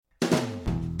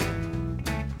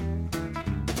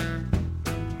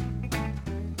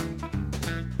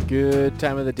Good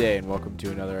time of the day, and welcome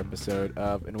to another episode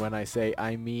of And When I Say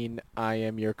I Mean, I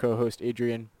am your co-host,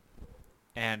 Adrian.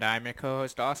 And I'm your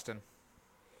co-host, Austin.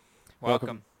 Welcome,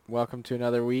 Welcome. welcome to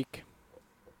another week.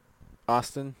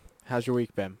 Austin, how's your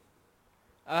week been?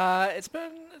 It's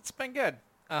been good.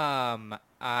 I've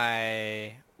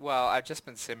just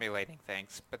been simulating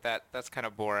things, but that's kind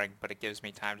of boring, but it gives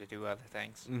me time to do other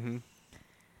things.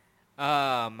 Mm-hmm.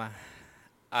 Um,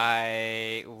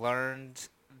 I learned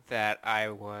that I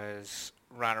was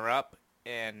runner-up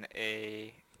in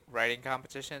a writing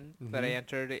competition that I Mm-hmm.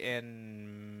 entered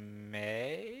in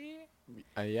May.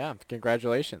 Yeah,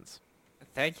 congratulations.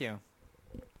 Thank you.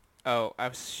 Oh,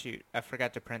 I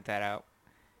forgot to print that out.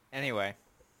 Anyway,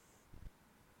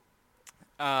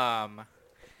 um,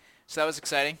 so that was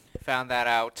exciting. Found that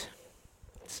out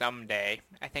someday.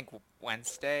 I think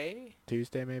Wednesday.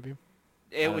 Tuesday, maybe? I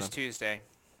It don't was know. Tuesday.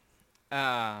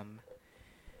 Um,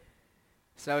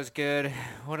 so that was good.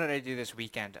 What did I do this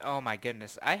weekend? Oh my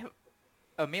goodness.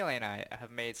 Amelia and I have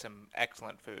made some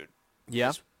excellent food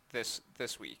Yeah? this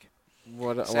week.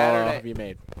 What Saturday have you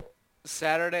made?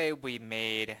 Saturday we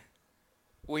made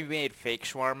fake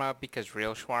shawarma because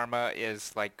real shawarma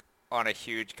is like on a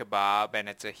huge kebab and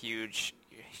it's a huge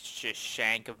just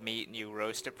shank of meat and you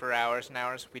roast it for hours and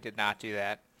hours. We did not do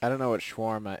that. I don't know what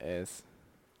shawarma is.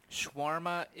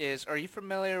 Shawarma is, are you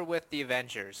familiar with the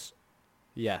Avengers?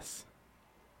 Yes.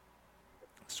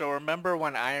 So remember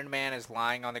when Iron Man is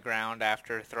lying on the ground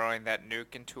after throwing that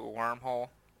nuke into a wormhole?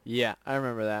 Yeah, I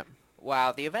remember that.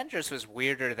 Wow, the Avengers was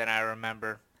weirder than I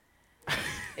remember.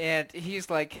 And he's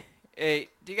like, "Hey,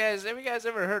 have you guys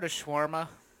ever heard of shawarma?"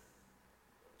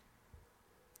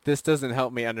 This doesn't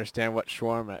help me understand what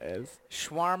shawarma is.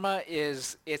 Shawarma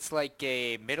it's like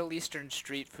a Middle Eastern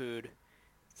street food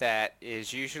that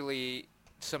is usually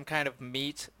some kind of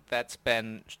meat that's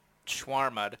been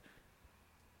shawarma'd,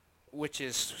 which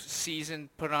is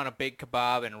seasoned, put on a big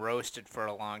kebab, and roasted for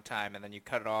a long time, and then you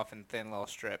cut it off in thin little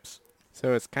strips.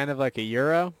 So it's kind of like a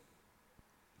gyro?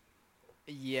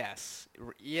 Yes.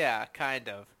 Yeah, kind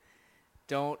of.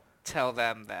 Don't tell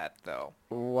them that, though.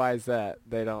 Why is that?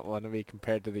 They don't want to be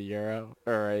compared to the euro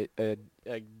or a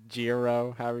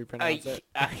gyro, however you pronounce it.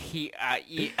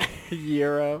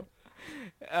 Euro.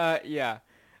 Yeah.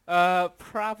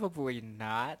 Probably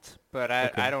not, but I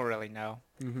Okay. don't really know.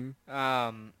 Mhm.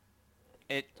 Um,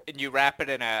 and you wrap it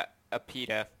in a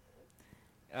pita.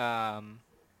 Um,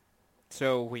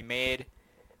 so we made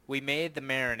the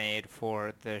marinade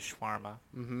for the shawarma.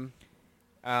 Mhm.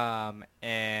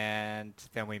 And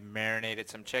then we marinated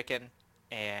some chicken,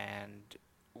 and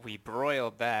we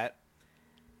broiled that.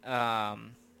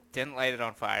 Um, didn't light it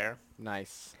on fire.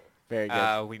 Nice. Very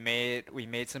good. We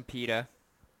made some pita.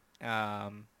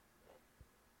 Um,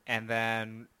 and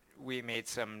then we made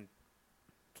some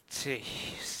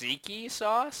tzatziki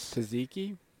sauce.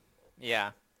 Tzatziki.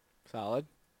 Yeah. Solid.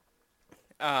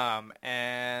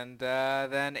 And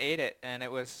then ate it, and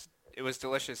it was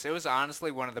delicious. It was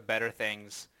honestly one of the better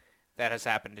things that has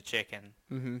happened to chicken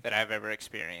Mhm. that I've ever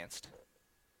experienced.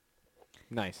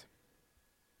 Nice.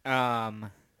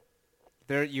 Um,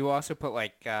 there you also put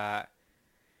like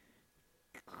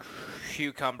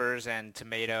cucumbers and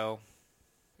tomato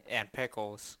and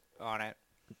pickles on it.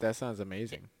 That sounds It,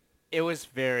 amazing. it was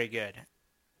very good.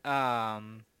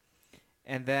 Um,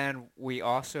 and then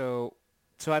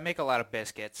so I make a lot of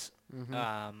biscuits, Mhm.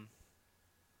 um,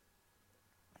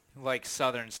 like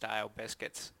Southern style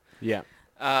biscuits. Yeah.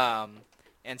 Um,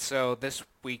 and so this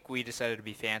week we decided to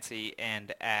be fancy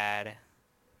and add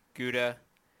Gouda,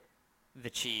 the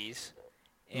cheese,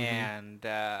 Mhm.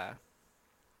 and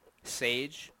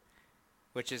sage,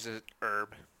 which is a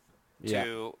herb, Yeah.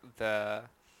 to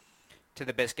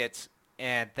the biscuits,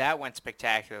 and that went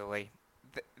spectacularly.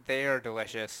 They are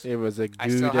delicious. It was a I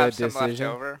still Gouda have some left decision.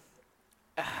 over.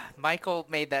 Michael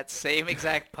made that same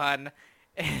exact pun,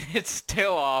 and it's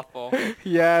still awful.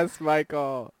 Yes,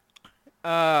 Michael.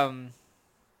 Um,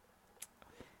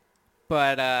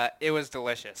 but it was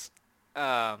delicious.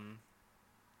 Um,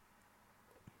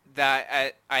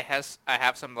 that I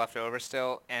have some left over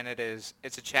still, and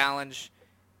it's a challenge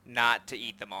not to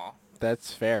eat them all.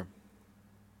 That's fair.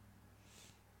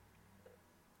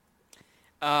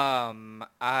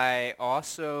 I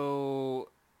also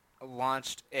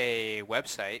launched a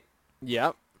website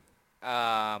Yep.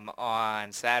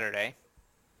 on Saturday,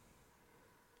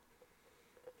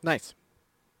 Nice.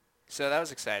 so that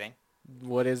was exciting.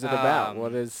 What is it about? Um,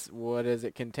 What does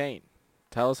it contain?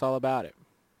 Tell us all about it.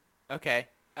 okay.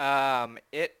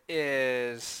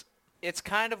 It's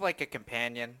kind of like a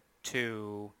companion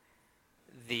to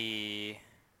the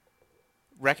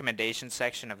recommendation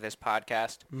section of this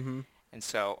podcast. Mhm. And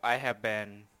so I have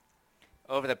been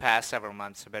over the past several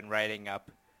months, I've been writing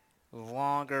up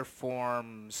longer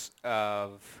forms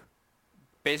of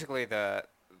basically the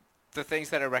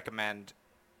things that I recommend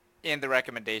in the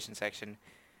recommendation section.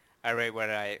 I rate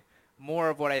more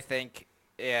of what I think,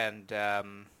 and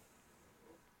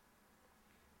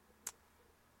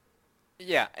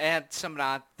yeah, and some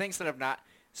not things that I've not.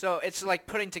 So it's like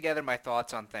putting together my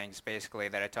thoughts on things, basically,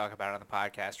 that I talk about on the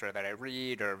podcast, or that I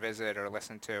read, or visit, or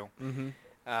listen to.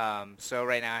 Mm-hmm. So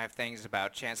right now I have things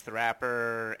about Chance the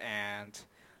Rapper and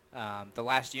The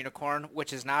Last Unicorn,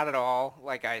 which is not at all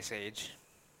like Ice Age.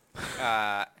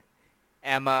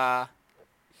 Emma,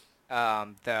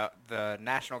 the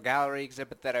National Gallery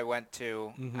exhibit that I went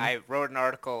to. Mm-hmm. I wrote an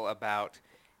article about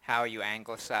how you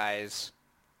anglicize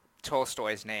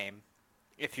Tolstoy's name.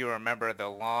 If you remember the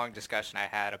long discussion I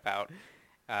had about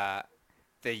the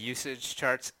usage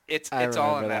charts, it's I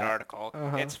all in remember that that. article.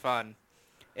 Uh-huh. It's fun.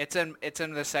 It's in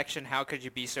the section "How could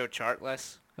you be so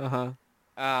chartless?" Uh-huh.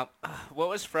 What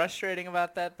was frustrating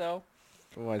about that though?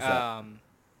 What was that?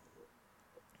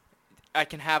 I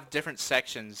can have different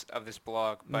sections of this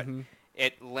blog, but Mm-hmm.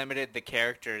 it limited the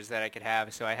characters that I could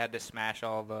have, so I had to smash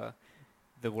all the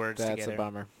words That's together. a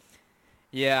bummer.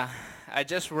 Yeah, I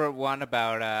just wrote one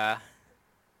about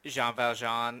Jean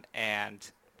Valjean and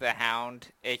the Hound,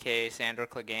 aka Sandor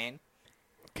Clegane.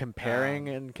 Comparing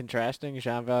and contrasting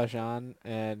Jean Valjean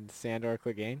and Sandor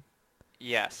Clegane?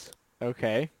 Yes.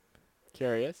 Okay.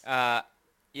 Curious.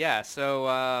 Yeah,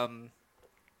 so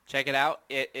check it out.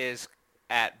 It is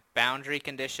at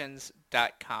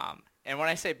boundaryconditions.com. And when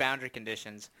I say boundary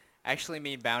conditions, I actually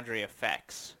mean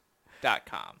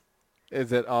boundaryeffects.com.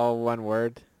 Is it all one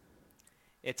word?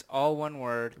 It's all one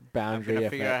word. Boundary I'm going to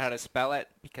figure out effects. how to spell it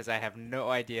because I have no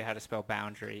idea how to spell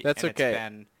boundary. That's and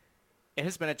okay. It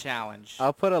has been a challenge.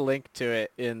 I'll put a link to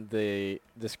it in the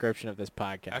description of this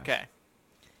podcast. Okay.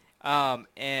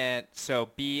 And so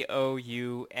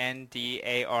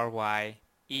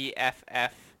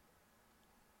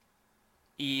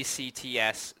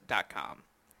boundaryeffects.com.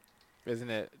 Isn't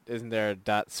there a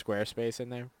 .squarespace in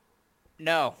there?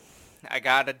 No, I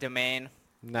got a domain.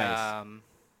 Nice.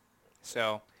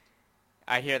 So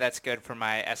I hear that's good for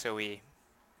my SOE.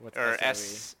 What's Or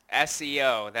SOE?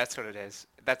 SEO, that's what it is.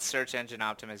 That's search engine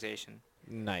optimization.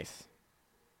 Nice.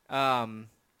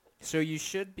 So you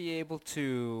should be able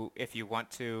to, if you want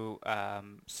to,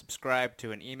 subscribe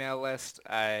to an email list.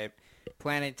 I'm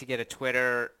planning to get a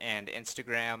Twitter and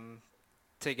Instagram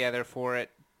together for it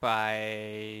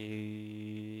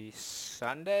by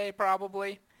Sunday,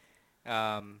 probably.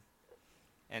 And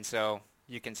so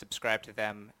you can subscribe to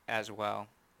them as well.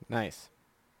 Nice.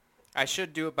 I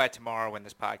should do it by tomorrow when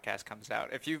this podcast comes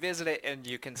out. If you visit it and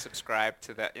you can subscribe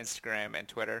to the Instagram and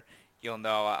Twitter, you'll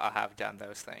know I'll have done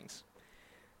those things.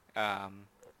 And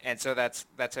so that's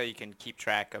how you can keep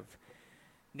track of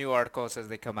new articles as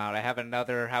they come out. I have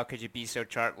another How Could You Be So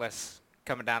Chartless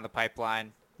coming down the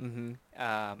pipeline. Mm-hmm.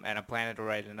 And I'm planning to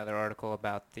write another article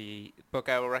about the book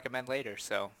I will recommend later.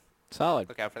 So Solid.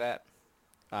 look out for that.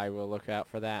 I will look out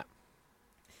for that.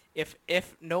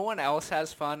 If no one else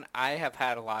has fun, I have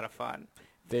had a lot of fun.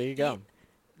 There you go.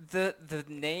 The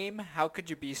name How Could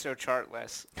You Be So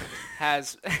Chartless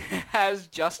has has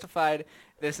justified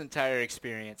this entire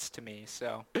experience to me.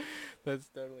 So That's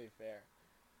totally fair.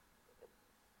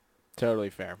 Totally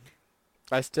fair.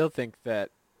 I still think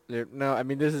that no, I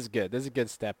mean this is good. This is a good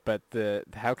step, but the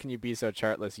How Can You Be So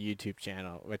Chartless YouTube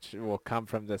channel, which will come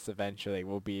from this eventually,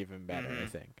 will be even better, I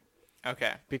think.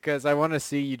 okay. Because I want to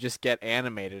see you just get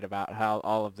animated about how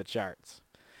all of the charts.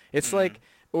 It's like,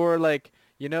 or like,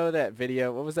 you know that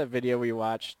video, what was that video we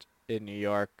watched in New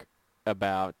York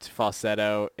about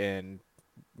falsetto in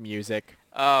music?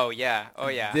 Oh yeah.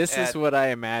 This is what I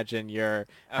imagine your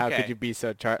How Okay. Could You Be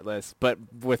So Chartless, but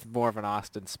with more of an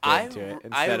Austin spin to it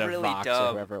instead of really Vox dug-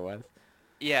 or whoever it was.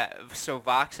 Yeah. So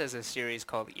Vox has a series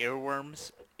called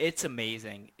Earworms. It's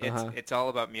amazing. It's all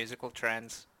about musical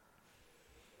trends.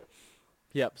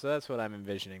 Yep, so that's what I'm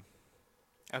envisioning.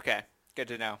 Okay. Good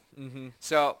to know. Mm-hmm.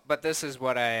 So, but this is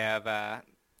what I have.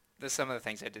 This is some of the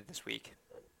things I did this week.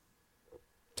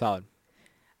 Solid.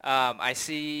 I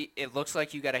see. It looks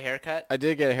like you got a haircut. I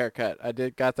did get a haircut.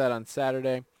 Got that on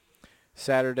Saturday.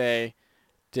 Saturday,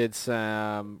 did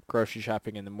some grocery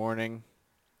shopping in the morning.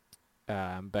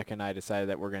 Becca and I decided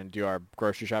that we're going to do our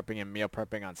grocery shopping and meal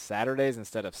prepping on Saturdays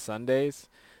instead of Sundays,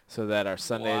 so that our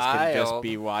Sundays can just Wild.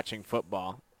 be watching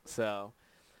football. So,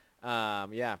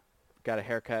 yeah, got a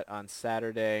haircut on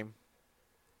Saturday,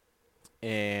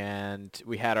 and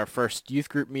we had our first youth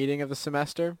group meeting of the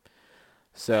semester.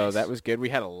 So Nice. that was good. We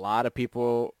had a lot of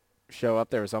people show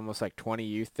up. There was almost like 20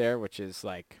 youth there, which is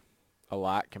like a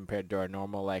lot compared to our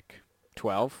normal like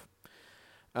 12.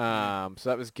 So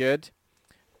that was good.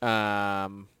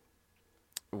 Um,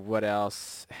 what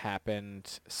else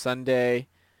happened? Sunday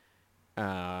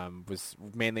was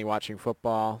mainly watching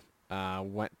football.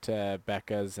 Went to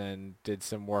Becca's and did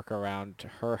some work around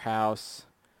her house.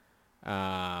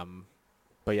 Um,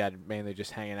 but yeah, mainly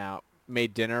just hanging out.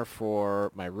 Made dinner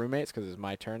for my roommates because it was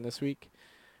my turn this week,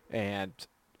 and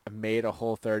I made a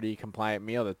Whole30 compliant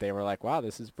meal that they were like, "Wow,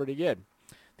 this is pretty good."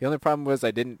 The only problem was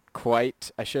I didn't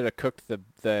quite. I should have cooked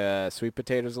the sweet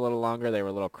potatoes a little longer. They were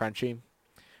a little crunchy,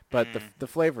 but the Mm, the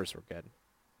flavors were good.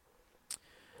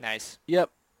 nice.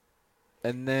 Yep.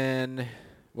 And then,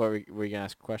 what were you gonna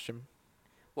ask a question?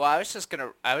 Well, I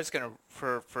was gonna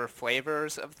for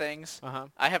flavors of things. Uh huh.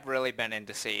 I have really been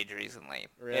into sage recently.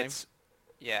 Really?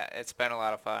 Yeah, it's been a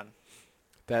lot of fun.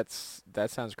 That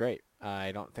sounds great.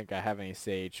 I don't think I have any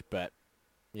sage, but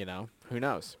who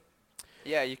knows?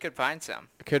 Yeah, you could find some.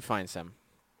 I could find some.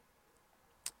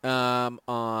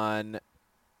 On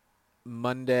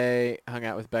Monday, hung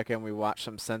out with Becca and we watched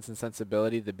some Sense and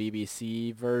Sensibility, the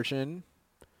BBC version.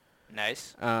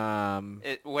 Nice. Um,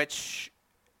 Which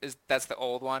is that's the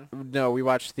old one? no, we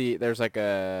watched there's it's like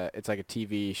a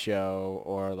TV show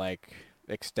or like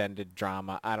extended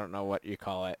drama. I don't know what you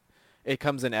call it. It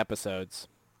comes in episodes.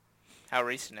 How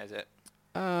recent is it?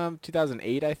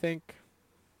 2008, I think.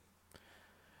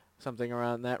 Something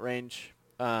around that range.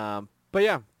 But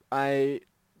yeah,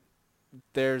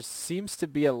 there seems to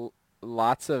be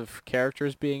lots of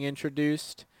characters being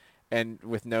introduced and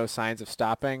with no signs of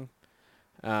stopping.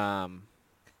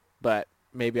 But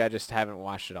maybe I just haven't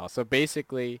watched it all. So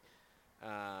basically,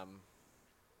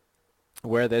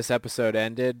 where this episode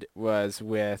ended was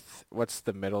with, what's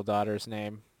the middle daughter's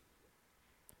name?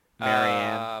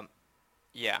 Marianne. Um,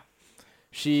 yeah.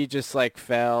 She just like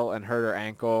fell and hurt her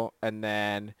ankle, and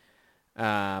then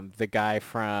the guy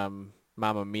from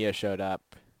Mamma Mia showed up.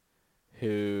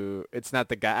 Who, it's not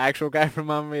the actual guy from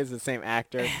Mamma Mia, is the same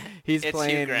actor. He's It's Hugh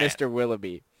playing Grant. Mr.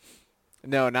 Willoughby.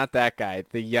 No, not that guy.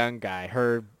 The young guy,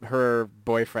 her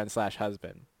boyfriend slash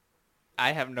husband.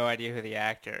 I have no idea who the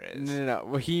actor No, is. no, no.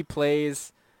 Well, he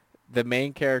plays the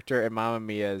main character in Mamma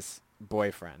Mia's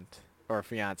boyfriend or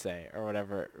fiance or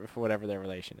whatever their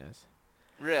relation is.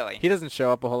 Really? He doesn't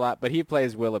show up a whole lot, but he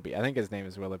plays Willoughby. I think his name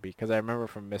is Willoughby because I remember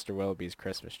from Mr. Willoughby's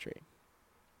Christmas Tree.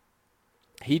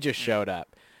 He just Mm. showed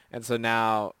up, and so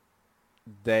now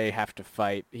they have to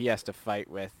fight. He has to fight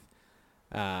with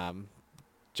um,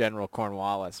 General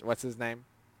Cornwallis. What's his name?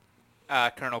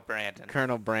 Colonel Brandon.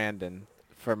 Colonel Brandon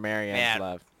for Marianne's Man,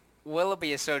 love.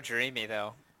 Willoughby is so dreamy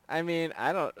though. I mean,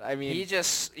 I don't. I mean, He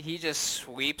just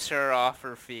sweeps her off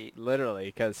her feet. literally,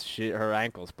 because her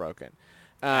ankle's broken.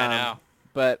 I know.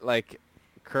 But like,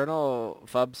 Colonel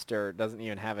Fubster doesn't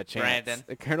even have a chance.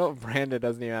 Brandon. Colonel Brandon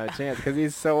doesn't even have a chance because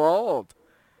he's so old.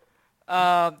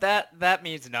 That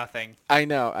means nothing. I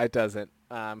know it doesn't.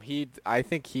 I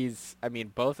think he's. I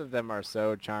mean, both of them are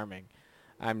so charming.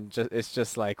 It's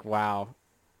just like, wow.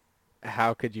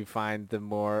 How could you find the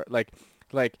more like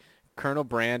Colonel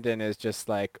Brandon is just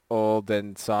like old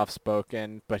and soft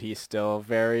spoken, but he's still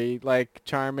very like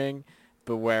charming.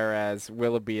 But whereas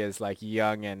Willoughby is like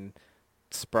young and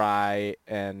spry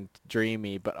and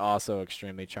dreamy, but also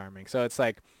extremely charming. So it's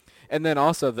like, and then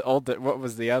also what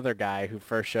was the other guy who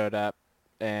first showed up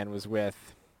and was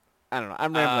with? I don't know.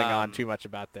 I'm rambling on too much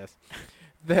about this.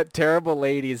 That terrible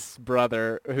lady's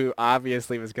brother, who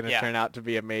obviously was going to Yeah. turn out to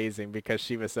be amazing because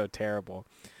she was so terrible.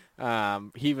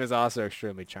 He was also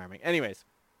extremely charming. Anyways,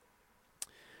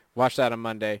 watch that on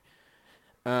Monday.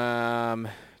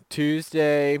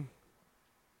 Tuesday.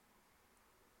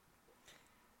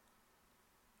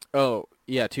 Oh,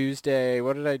 yeah, Tuesday.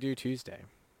 What did I do Tuesday?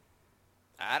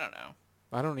 I don't know.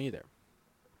 I don't either.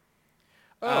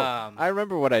 Oh, Um, I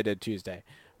remember what I did Tuesday.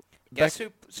 Guess Beck-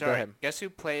 who? Sorry. ahead. Guess who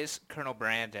plays Colonel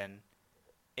Brandon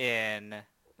in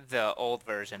the old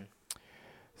version?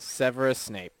 Severus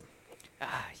Snape.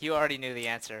 You already knew the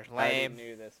answer. I already Lame.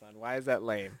 knew this one. Why is that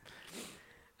lame?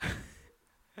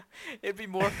 It'd be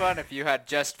more fun if you had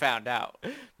just found out.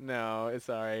 No,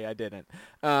 sorry, I didn't.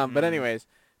 But anyways,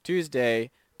 Tuesday,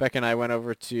 Beck and I went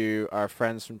over to our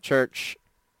friends from church,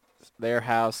 their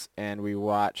house, and we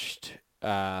watched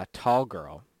Tall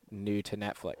Girl, new to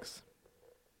Netflix.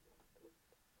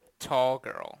 Tall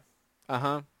girl.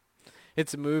 Uh-huh.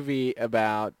 It's a movie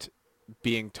about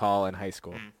being tall in high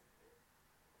school. Mm.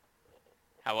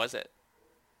 How was it?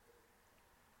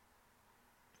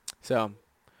 So,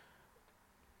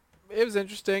 it was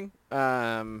interesting.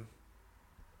 It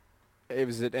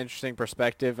was an interesting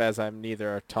perspective as I'm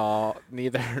neither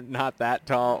not that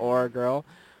tall or a girl.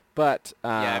 But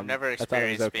Yeah, I've never I thought it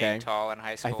experienced was okay. being tall in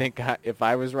high school. I think if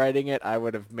I was writing it, I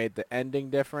would have made the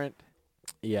ending different.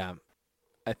 Yeah,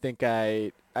 I think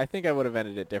I would have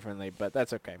ended it differently, but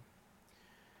that's okay.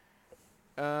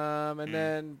 And Mm.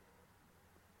 then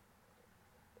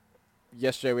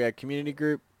yesterday we had community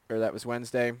group, or that was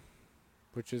Wednesday,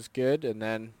 which is good, and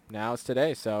then now it's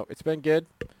today, so it's been good,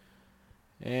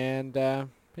 and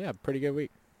yeah, pretty good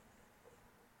week.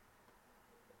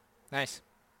 Nice.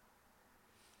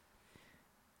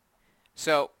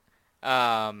 So,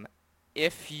 um,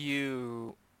 if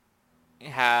you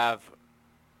have,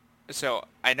 so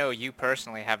I know you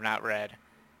personally have not read,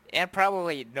 and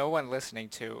probably no one listening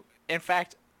to. In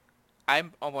fact,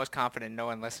 I'm almost confident no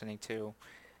one listening to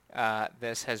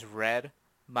this has read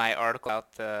my article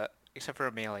about except for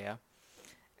Amelia,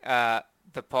 uh,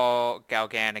 the Paul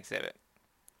Gauguin exhibit.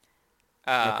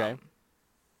 Okay. Um,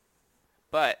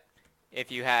 but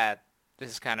if you had,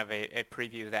 this is kind of a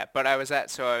preview of that. But I was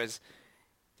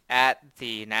at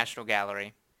the National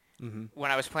Gallery Mhm. when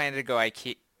I was planning to go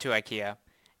to IKEA,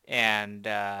 and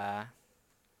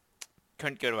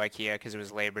couldn't go to IKEA because it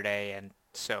was Labor Day, and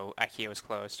so IKEA was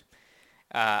closed.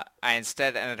 I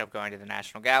instead ended up going to the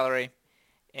National Gallery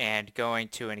and going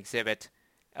to an exhibit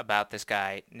about this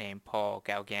guy named Paul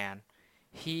Gauguin.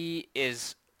 He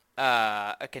is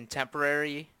a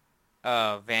contemporary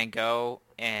of Van Gogh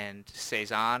and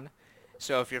Cezanne.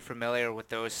 So if you're familiar with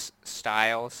those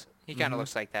styles, he kind of Mhm.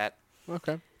 looks like that.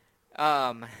 Okay.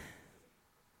 Um,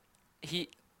 he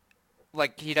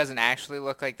he doesn't actually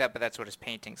look like that, but that's what his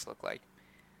paintings look like.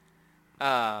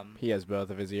 Um, He has both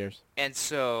of his ears. and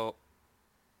so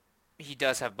he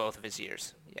does have both of his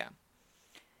ears. Yeah.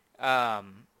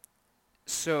 Um,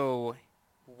 so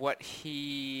what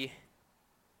he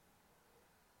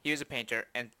was a painter,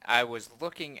 and I was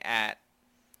looking at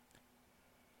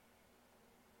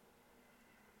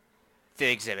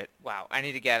the exhibit. Wow, I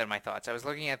need to gather my thoughts. I was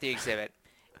looking at the exhibit,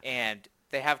 and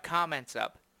they have comments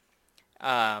up.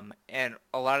 And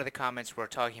a lot of the comments were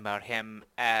talking about him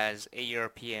as a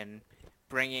European,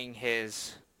 bringing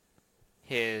his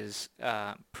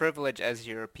privilege as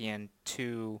European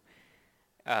to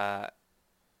uh,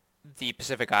 the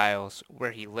Pacific Isles,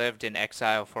 where he lived in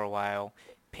exile for a while,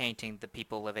 painting the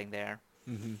people living there.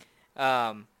 Mhm.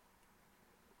 Um,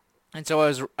 and so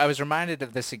I was reminded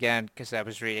of this again because I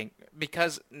was reading,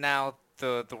 because now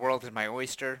the world is my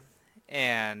oyster,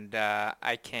 and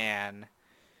I can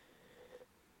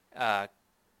uh,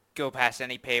 go past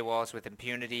any paywalls with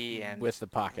impunity and With the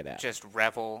Pocket app. just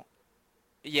revel.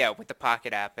 Yeah, with the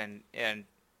Pocket app, and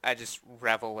I just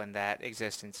revel in that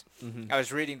existence. Mhm. I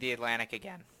was reading The Atlantic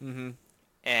again, Mhm.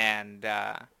 and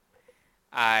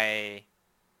I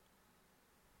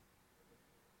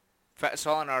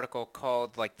saw an article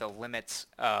called like the limits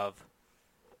of.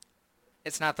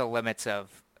 It's not the limits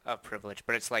of privilege,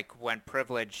 but it's like when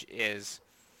privilege is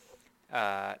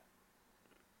uh,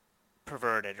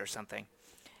 perverted or something.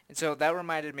 And so that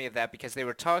reminded me of that because they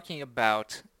were talking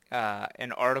about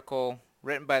an article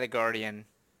written by The Guardian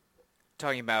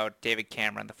talking about David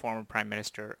Cameron, the former Prime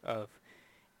Minister of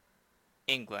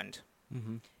England,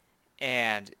 Mhm.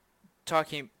 and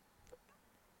talking.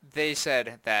 They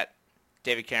said that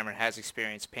David Cameron has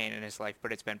experienced pain in his life,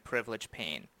 but it's been privileged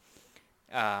pain.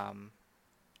 Um,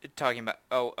 Talking about,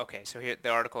 oh, okay, so here the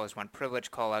article is when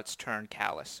privilege callouts turn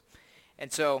callous,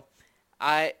 and so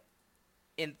I,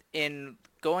 in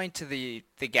going to the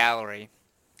gallery,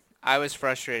 I was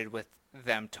frustrated with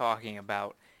them talking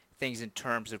about things in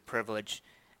terms of privilege,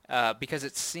 because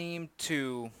it seemed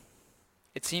to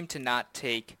not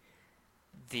take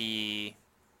the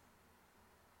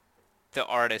the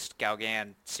artist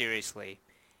Gauguin seriously.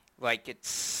 Like it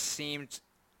seemed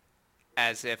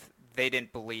as if they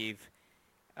didn't believe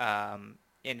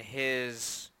in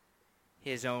his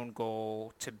own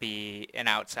goal to be an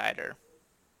outsider,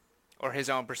 or his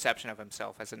own perception of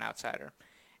himself as an outsider,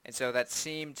 and so it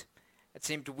seemed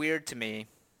weird to me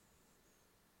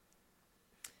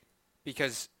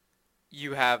because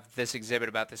you have this exhibit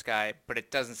about this guy, but it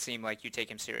doesn't seem like you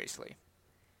take him seriously.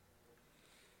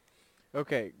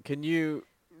 Okay. Can you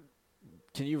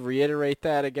reiterate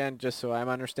that again, just so I'm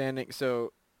understanding?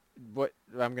 So, what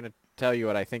I'm gonna tell you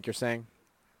what I think you're saying.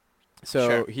 So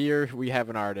Sure. here we have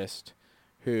an artist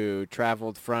who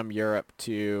traveled from Europe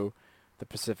to the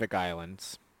Pacific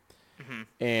Islands, Hmm.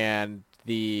 and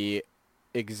the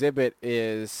exhibit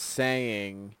is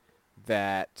saying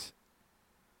that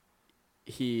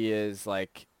he is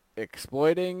like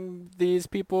exploiting these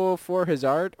people for his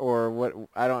art, or what.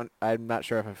 I'm not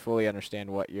sure if I fully understand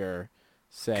what you're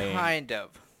saying. Kind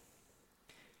of.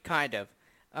 Kind of.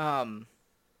 Um,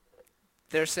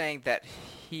 they're saying that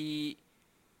he,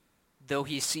 though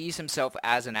he sees himself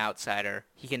as an outsider,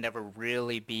 he can never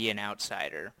really be an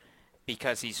outsider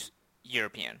because he's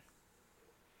European.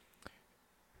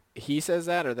 he says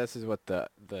that, or this is what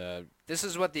the This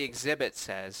is what the exhibit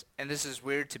says, and this is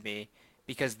weird to me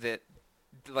because the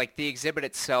exhibit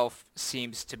itself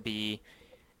seems to be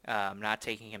not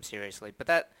taking him seriously.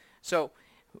 But so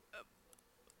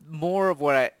more of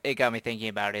what it got me thinking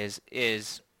about is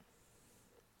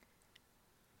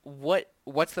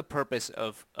what's the purpose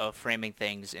of framing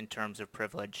things in terms of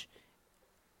privilege?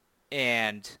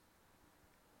 And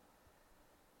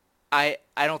I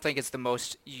don't think it's the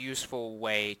most useful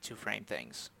way to frame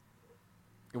things.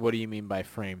 what do you mean by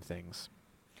frame things?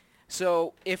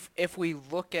 So if we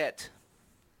look at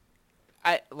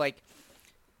I like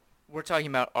we're talking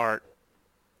about art,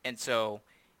 and so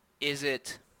is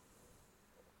it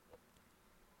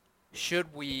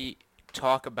should we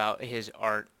talk about his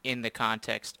art in the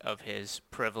context of his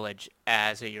privilege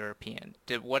as a European?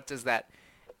 What does that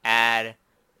add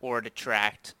or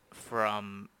detract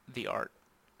from the art?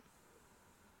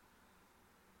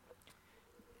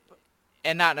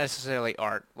 And not necessarily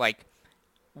art. Like,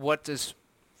 what does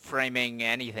framing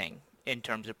anything in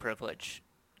terms of privilege?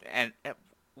 And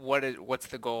what's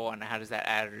the goal, and how does that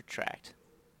add or detract?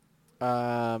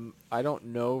 I don't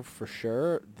know for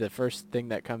sure. The first thing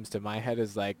that comes to my head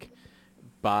is like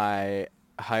by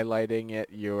highlighting it,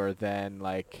 you're then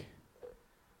like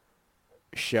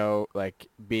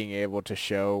being able to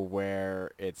show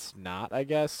where it's not, I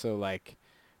guess. So like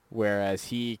whereas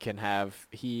he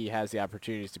has the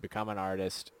opportunities to become an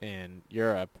artist in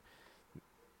Europe,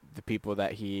 the people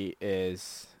that he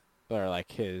is or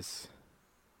like his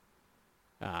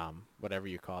whatever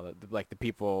you call it, like the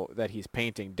people that he's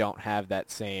painting don't have that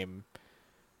same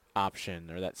option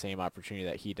or that same opportunity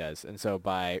that he does. And so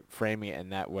by framing it in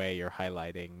that way, you're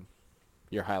highlighting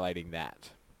that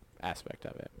aspect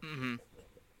of it. Hmm.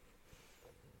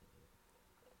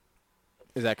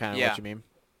 Is that kind of what Yeah. you mean?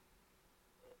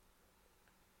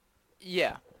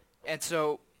 Yeah. And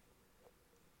so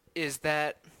is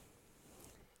that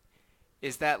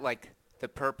is that like the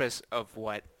purpose of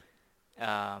what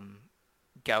um,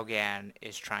 Gauguin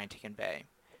is trying to convey?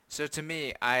 So to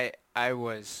me, I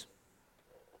was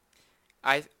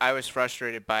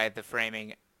frustrated by the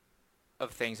framing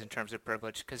of things in terms of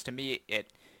privilege because to me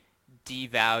it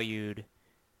devalued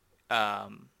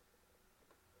um,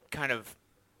 kind of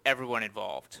everyone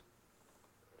involved.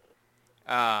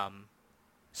 Um,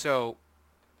 so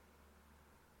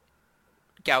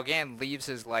Gauguin leaves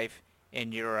his life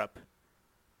in Europe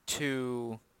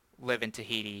to live in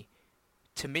Tahiti,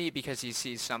 to me, because he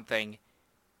sees something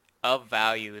of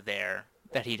value there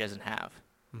that he doesn't have.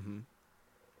 Mm-hmm.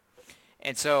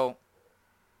 And so,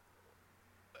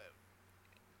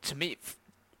 to me,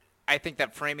 I think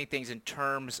that framing things in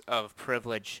terms of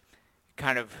privilege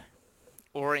kind of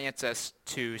orients us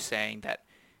to saying that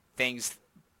things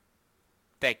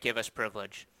that give us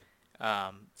privilege,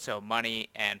 so money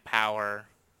and power,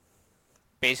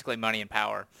 basically money and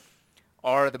power,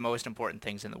 are the most important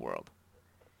things in the world.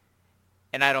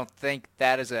 And I don't think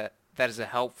that is a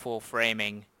helpful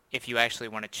framing if you actually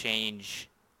want to change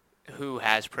who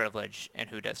has privilege and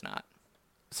who does not,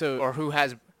 So or who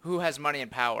has money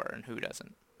and power and who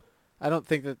doesn't. I don't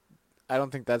think that I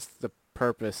don't think that's the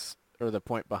purpose or the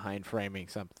point behind framing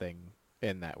something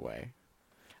in that way.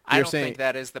 I You're don't saying think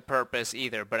that is the purpose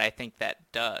either, but I think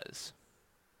that does.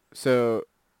 so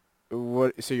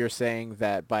what so you're saying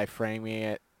that by framing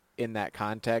it in that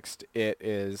context it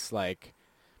is like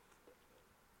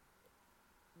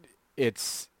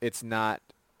it's not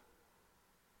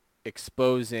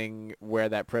exposing where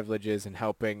that privilege is and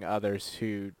helping others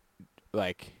who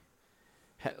like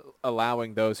ha-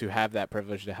 allowing those who have that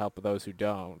privilege to help those who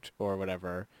don't or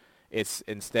whatever. It's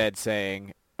instead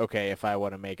saying, okay, if I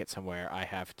want to make it somewhere, I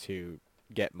have to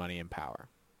get money and power.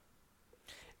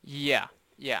 Yeah,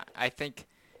 yeah. I think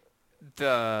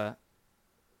the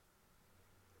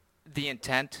the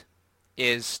intent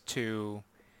is to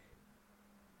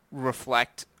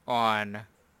reflect on.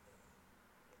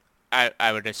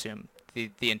 I would assume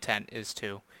the intent is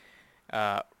to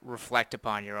reflect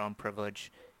upon your own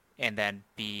privilege, and then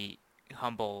be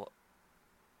humble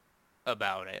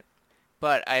about it.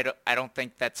 But I don't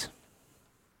think that's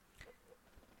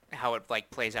how it like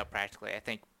plays out practically. I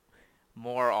think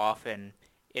more often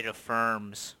it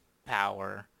affirms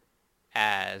power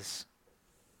as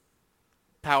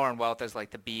power and wealth as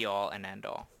like the be all and end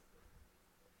all.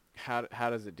 How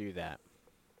does it do that?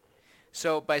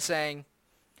 So by saying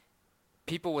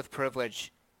people with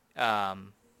privilege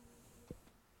um,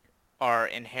 are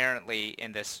inherently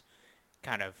in this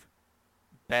kind of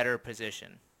better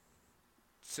position.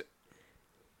 So,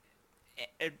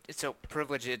 so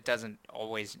privilege, it doesn't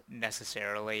always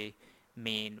necessarily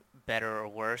mean better or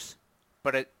worse,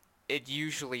 but it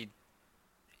usually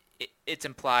it's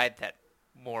implied that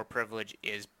more privilege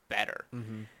is better.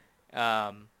 Mm-hmm.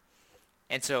 Um,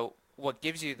 and so what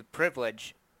gives you the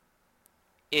privilege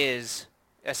is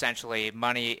essentially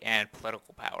money and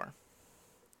political power.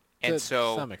 And To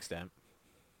so some extent.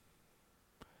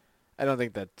 I don't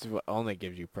think that's what only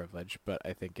gives you privilege, but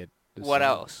I think it is what some.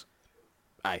 else?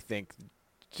 I think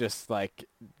just like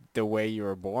the way you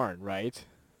were born, right?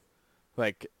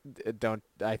 Like, don't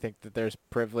I think that there's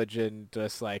privilege in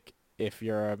just like if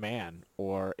you're a man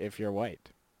or if you're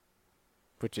white,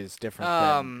 which is different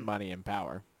than Um, money and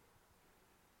power.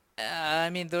 I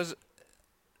mean, those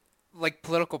like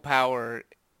political power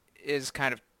is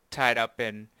kind of tied up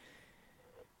in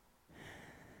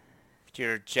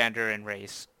your gender and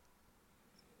race.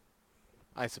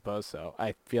 I suppose so.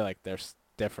 I feel like they're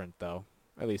different though,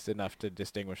 at least enough to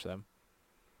distinguish them.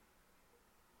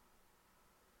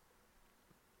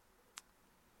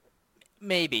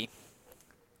 Maybe.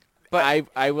 But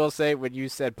I will say when you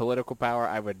said political power,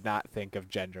 I would not think of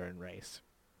gender and race.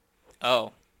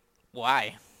 oh,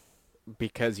 why?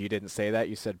 Because you didn't say that,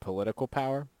 you said political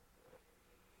power.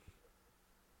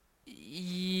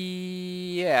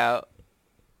 Yeah,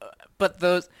 but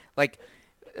those like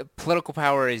political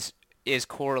power is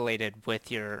correlated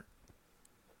with your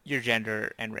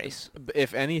gender and race.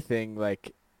 If anything,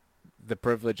 like the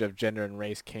privilege of gender and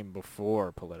race came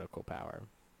before political power.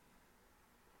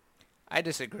 I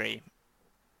disagree.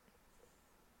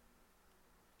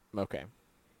 Okay.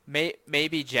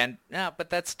 Maybe no, but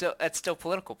that's still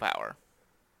political power.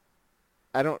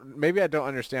 Maybe I don't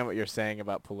understand what you're saying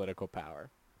about political power.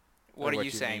 Or What are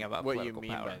you saying mean about what you political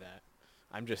mean by power? that.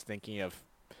 I'm just thinking of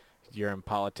you're in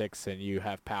politics and you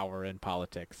have power in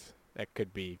politics. That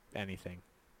could be anything.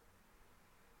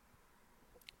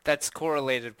 That's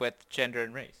correlated with gender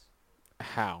and race.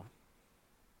 How?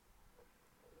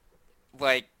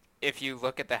 Like if you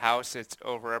look at the House, it's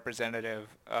overrepresentative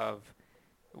of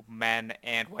men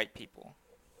and white people.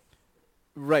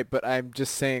 Right, but I'm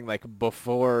just saying like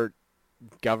before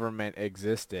government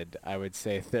existed, I would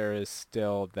say there is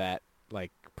still that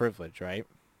like privilege, right?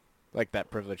 Like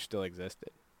that privilege still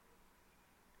existed.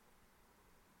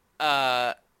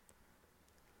 Uh,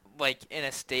 like in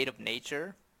a state of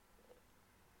nature.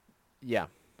 Yeah.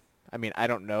 I mean, I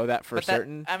don't know that for But that,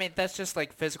 certain. I mean, that's just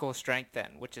like physical strength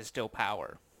then, which is still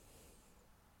power.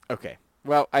 Okay.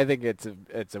 Well, I think it's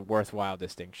a worthwhile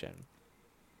distinction.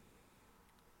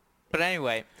 But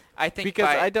anyway, I think Because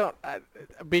by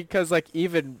because like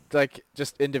even like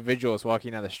just individuals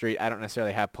walking down the street, I don't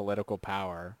necessarily have political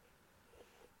power,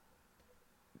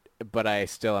 but I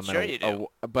still am sure you do.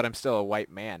 but I'm still a white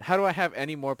man. How do I have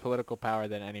any more political power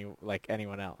than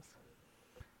anyone else?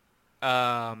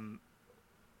 Um,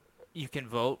 you can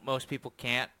vote. Most people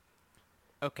can't.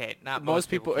 Okay, not Most most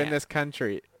people people in can't. this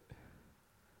country.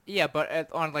 Yeah,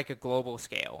 but on like a global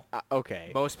scale,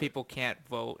 Okay. most people can't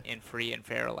vote in free and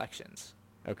fair elections.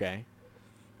 Okay.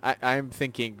 I'm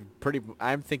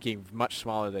thinking much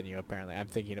smaller than you apparently. I'm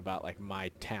thinking about like my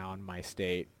town, my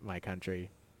state, my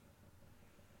country.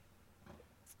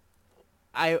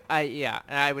 Yeah,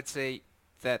 and I would say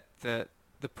that the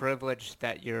privilege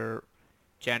that your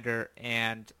gender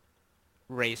and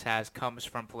race has comes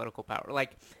from political power.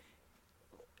 Like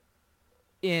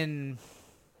in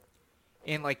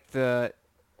like the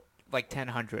like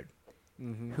 1000,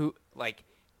 Mhm. who like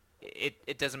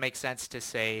it doesn't make sense to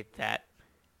say that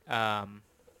um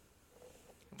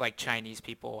like Chinese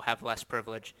people have less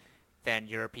privilege than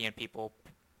European people.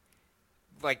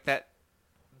 Like that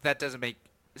doesn't make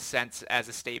sense as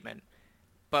a statement.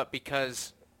 But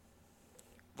because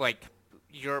like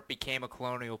Europe became a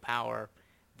colonial power,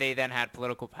 they then had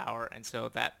political power, and so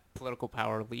that political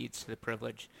power leads to the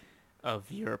privilege of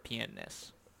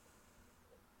Europeanness.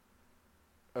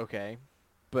 Okay.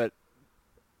 But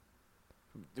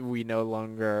we no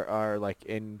longer are like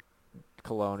in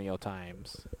colonial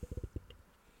times.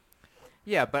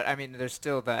 Yeah, but I mean, there's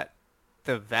still the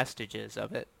vestiges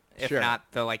of it, if Sure.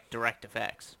 not the like direct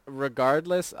effects.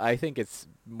 Regardless, I think it's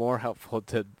more helpful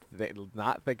to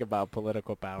not think about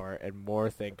political power and more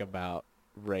think about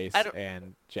I race don't.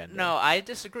 and gender. No, I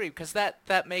disagree because that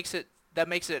makes it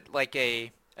like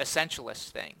a essentialist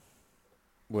thing.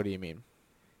 What do you mean?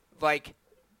 Like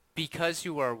because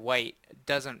you are white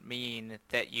doesn't mean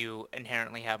that you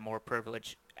inherently have more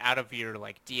privilege out of your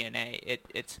like DNA.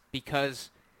 It's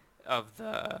because of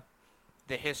the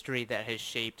history that has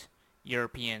shaped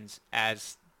Europeans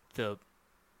as the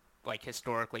like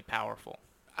historically powerful.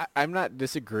 I'm not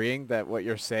disagreeing that what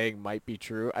you're saying might be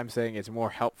true. I'm saying it's more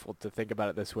helpful to think about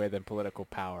it this way than political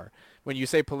power. When you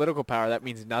say political power, that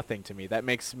means nothing to me. That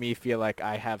makes me feel like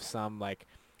I have some like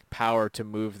power to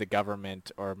move the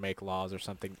government or make laws or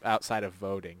something outside of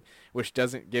voting, which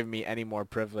doesn't give me any more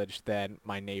privilege than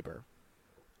my neighbor.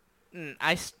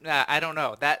 I don't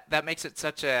know. That makes it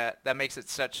such a that makes it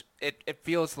such it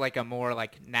feels like a more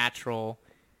like natural.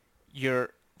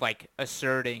 You're like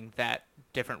asserting that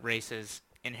different races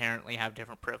inherently have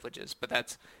different privileges, but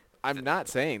I'm not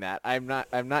saying that. I'm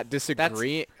not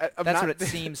disagreeing. I'm that's not, what it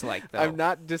seems like I'm though.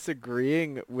 not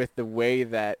disagreeing with the way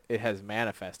that it has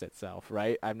manifested itself,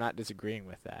 right? I'm not disagreeing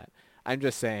with that. I'm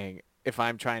just saying if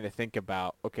I'm trying to think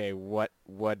about, okay, what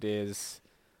is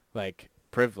like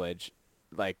privilege,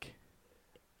 like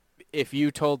if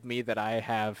you told me that I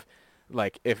have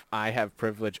like if I have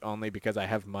privilege only because I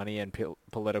have money and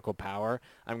political power,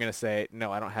 I'm going to say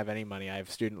no, I don't have any money. I have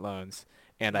student loans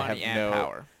and Money and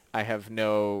power. I have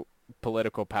no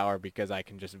political power because I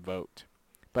can just vote.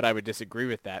 But I would disagree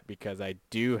with that because I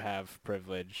do have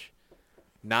privilege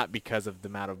not because of the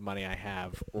amount of money I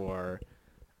have or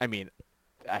I mean,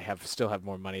 I have still have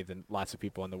more money than lots of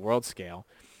people on the world scale.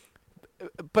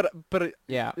 But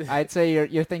Yeah, I'd say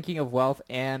you're thinking of wealth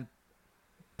and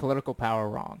political power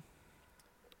wrong.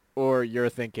 or you're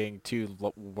thinking to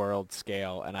world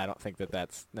scale, and I don't think that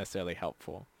that's necessarily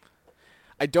helpful.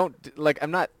 I don't like.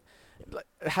 I'm not.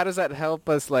 How does that help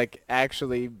us like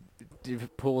actually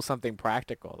pull something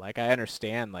practical? Like I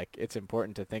understand like it's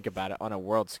important to think about it on a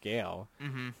world scale,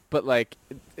 Mm-hmm. but like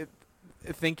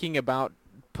thinking about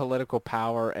political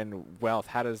power and wealth,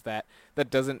 how does that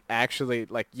doesn't actually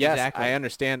like yes, I Exactly.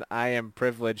 understand I am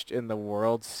privileged in the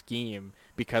world scheme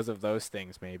because of those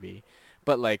things maybe,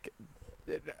 but like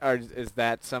is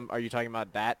that some are you talking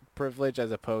about that privilege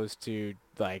as opposed to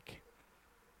like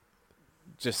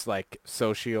just like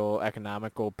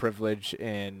socio-economical privilege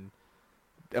in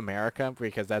America?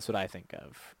 Because that's what I think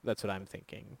of. That's what I'm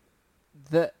thinking.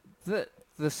 The the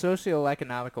the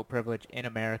socioeconomical privilege in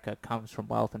America comes from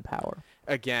wealth and power.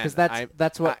 Because Again, I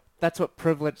that's what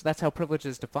privilege that's how privilege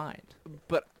is defined.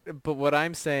 but but what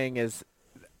I'm saying is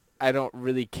I don't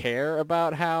really care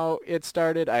about how it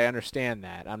started. I understand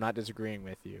that. I'm not disagreeing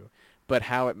with you. But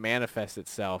how it manifests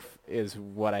itself is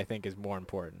what I think is more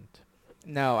important.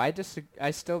 No, I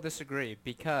still disagree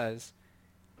because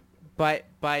by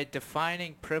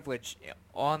defining privilege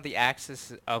on the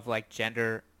axis of like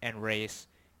gender and race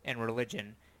and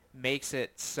religion makes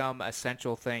it some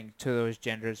essential thing to those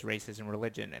genders, races, and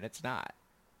religion, and it's not.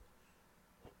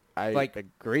 I Like,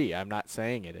 agree. I'm not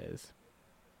saying it is.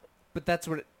 but that's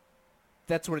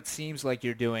what it seems like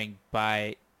you're doing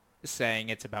by saying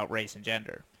it's about race and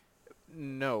gender.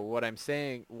 No, what I'm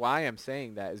saying, why I'm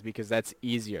saying that is because that's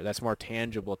easier. That's more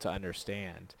tangible to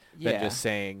understand than Yeah, just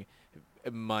saying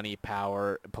money,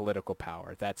 power, political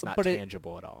power. That's not but it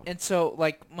tangible at all. and so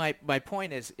like my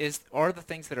point is are the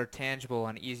things that are tangible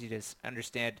and easy to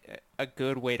understand a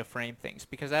good way to frame things?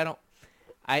 Because I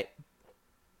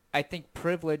I think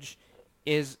privilege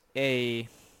is a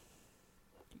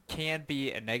can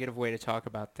be a negative way to talk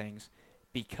about things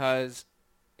because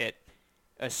it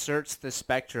asserts the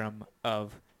spectrum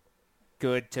of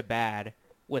good to bad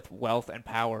with wealth and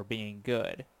power being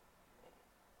good.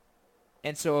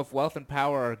 And so if wealth and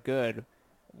power are good,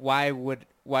 why would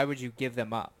you give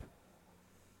them up?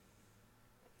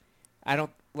 I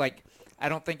don't like I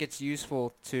don't think it's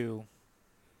useful to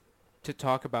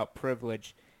talk about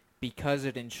privilege because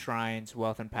it enshrines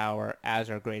wealth and power as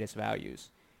our greatest values.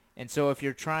 And so if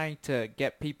you're trying to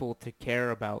get people to care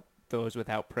about those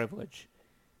without privilege,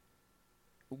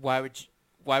 why would you,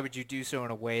 why would you do so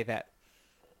in a way that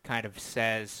kind of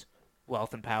says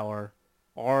wealth and power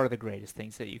are the greatest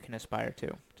things that you can aspire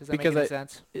to? Does that make Because any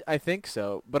sense? I think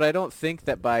so, but I don't think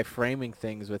that by framing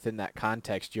things within that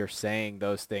context, you're saying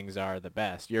those things are the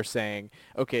best. You're saying,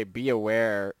 okay, be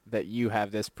aware that you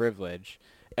have this privilege,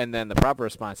 and then the proper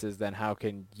response is then how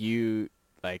can you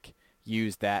like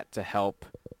use that to help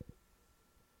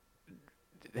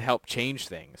change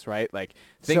things, right? Like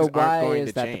So things aren't why going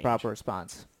is to that the proper change.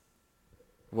 response?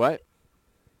 What?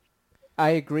 I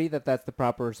agree that that's the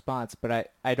proper response,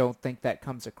 but I don't think that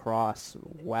comes across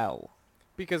well.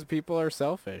 Because people are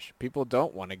selfish. People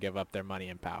don't want to give up their money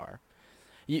and power.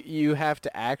 You have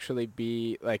to actually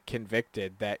be like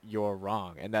convicted that you're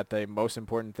wrong and that the most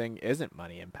important thing isn't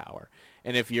money and power.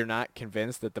 And if you're not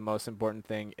convinced that the most important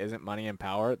thing isn't money and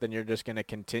power, then you're just going to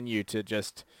continue to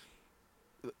just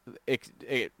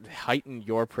heighten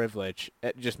your privilege,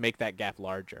 just make that gap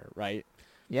larger, right?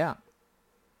 Yeah.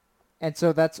 And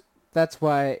so that's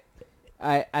why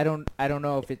I don't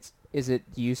know if it's is it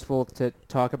useful to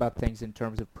talk about things in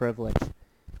terms of privilege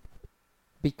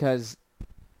because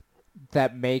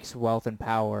that makes wealth and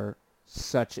power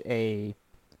such a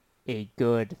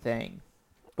good thing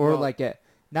or Well, like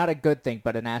not a good thing,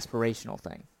 but an aspirational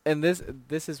thing. And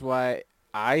this is why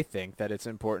I think that it's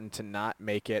important to not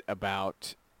make it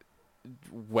about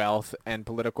wealth and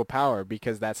political power,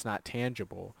 because that's not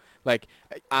tangible. Like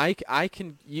a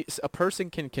person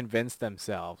can convince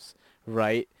themselves,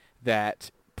 right,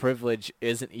 that privilege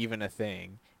isn't even a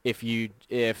thing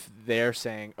if they're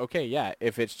saying, okay, yeah,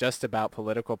 if it's just about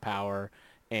political power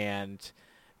and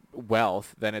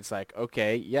wealth, then it's like,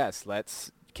 okay, yes,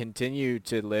 let's continue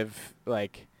to live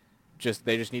like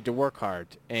they just need to work hard,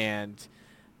 and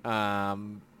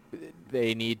um,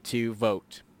 they need to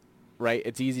vote, right?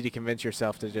 It's easy to convince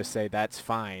yourself to just say that's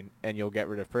fine and you'll get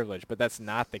rid of privilege, but that's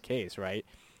not the case, right?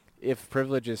 If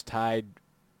privilege is tied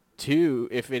to,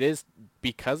 if it is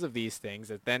because of these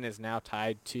things, it then is now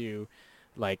tied to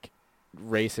like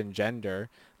race and gender,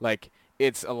 like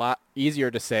it's a lot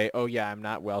easier to say, oh yeah, I'm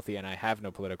not wealthy and I have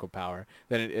no political power,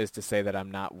 than it is to say that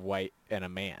I'm not white and a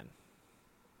man.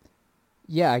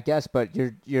 Yeah, I guess, but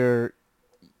you're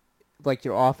like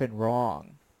you're often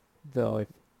wrong, though. If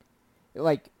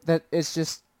like that, it's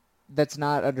just that's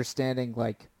not understanding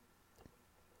like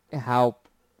how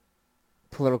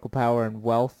political power and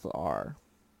wealth are.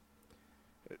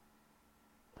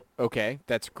 Okay,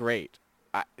 that's great.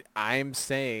 I I'm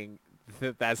saying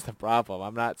that that's the problem.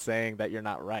 I'm not saying that you're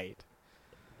not right.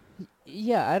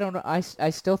 Yeah, I don't know. I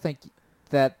still think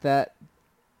that that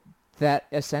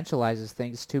essentializes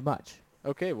things too much.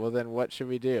 Okay, well then what should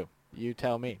we do? You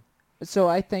tell me. So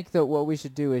I think that what we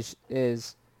should do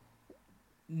is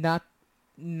not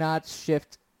not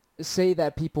shift. Say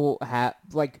that people have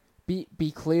like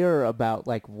be clear about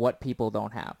like what people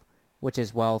don't have, which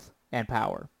is wealth and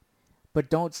power. But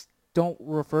don't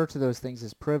refer to those things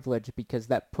as privilege, because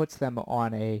that puts them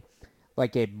on a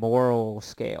like a moral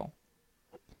scale.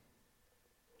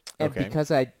 And Okay.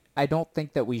 because I don't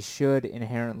think that we should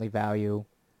inherently value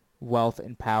wealth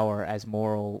and power as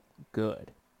moral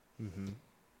good. Mhm.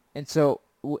 And so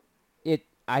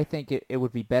I think it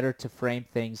would be better to frame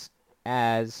things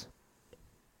as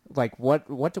like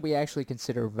what do we actually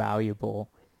consider valuable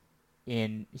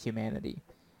in humanity,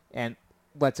 and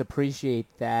let's appreciate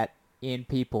that in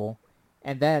people.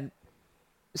 And then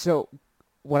so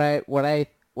what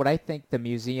I think the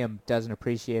museum doesn't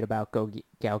appreciate about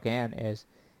Gauguin is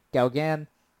Gauguin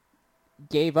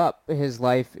gave up his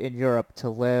life in Europe to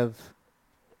live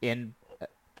in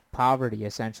poverty,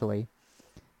 essentially,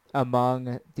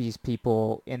 among these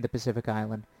people in the Pacific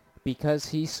Island, because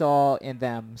he saw in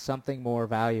them something more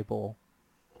valuable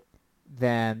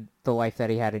than the life that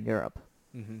he had in Europe.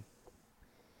 Mhm.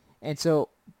 And so,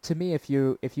 to me, if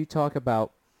you talk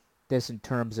about this in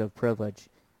terms of privilege,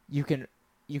 you can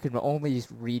you can only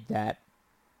read that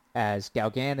as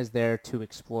Gauguin is there to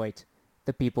exploit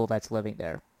the people that's living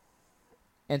there.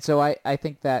 And so I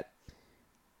think that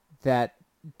that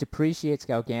depreciates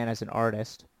Gauguin as an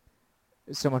artist,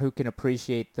 someone who can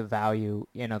appreciate the value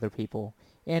in other people,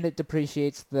 and it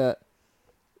depreciates the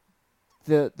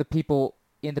people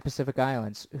in the Pacific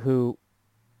Islands who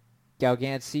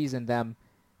Gauguin sees in them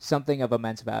something of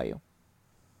immense value.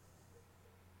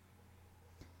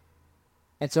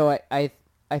 And so I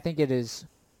think it is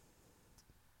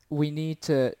we need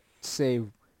to say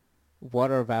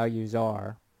what our values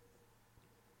are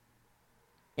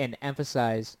and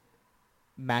emphasize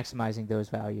maximizing those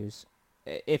values.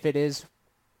 If it is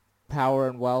power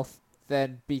and wealth,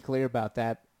 then be clear about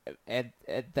that. And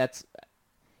that's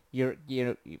you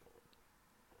know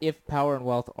if power and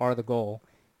wealth are the goal,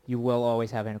 you will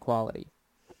always have inequality.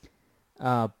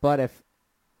 But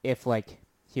if like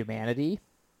humanity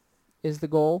is the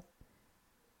goal,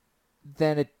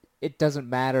 then it doesn't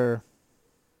matter.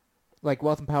 Like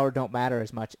wealth and power don't matter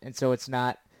as much, and so it's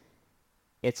not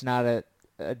a,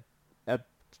 a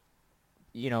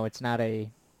it's not a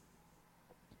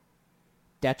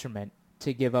detriment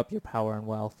to give up your power and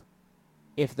wealth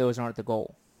if those aren't the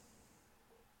goal.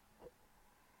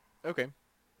 Okay.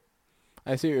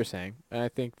 I see what you're saying, and I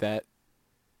think that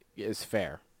is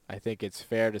fair. I think it's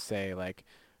fair to say like,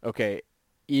 okay,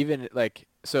 even like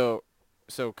so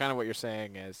kind of what you're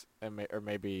saying is, or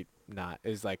maybe not,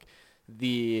 is like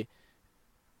the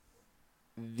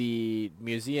the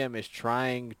museum is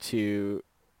trying to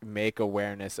make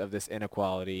awareness of this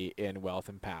inequality in wealth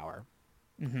and power,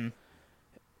 Mm-hmm.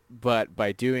 but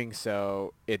by doing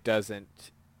so, it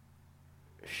doesn't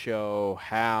show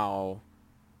how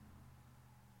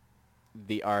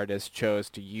the artist chose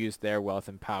to use their wealth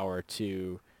and power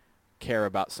to care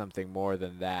about something more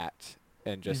than that,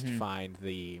 and just Mm-hmm. find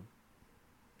the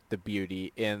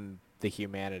beauty in the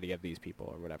humanity of these people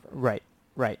or whatever. Right.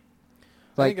 Right. I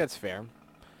think Like that's fair.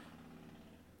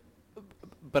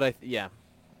 But yeah,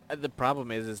 the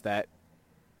problem is that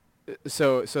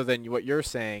So then what you're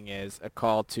saying is a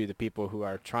call to the people who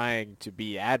are trying to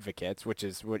be advocates, which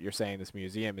is what you're saying this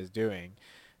museum is doing,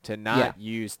 to Yeah. not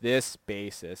use this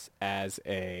basis as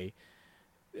the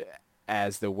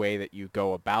way that you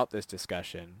go about this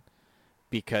discussion,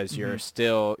 because Hmm. you're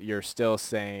still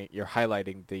saying, you're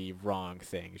highlighting the wrong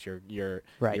things.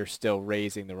 Right. You're still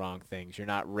raising the wrong things. You're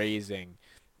not raising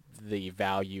the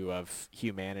value of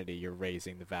humanity. You're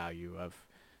raising the value of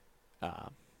uh,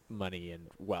 money and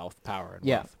wealth, power and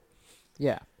Yeah. wealth.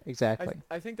 Yeah. Exactly.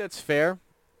 I think that's fair.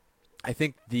 I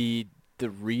think the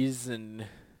reason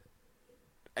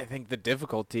I think the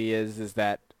difficulty is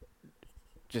that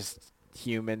just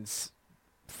humans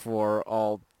for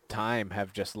all time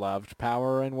have just loved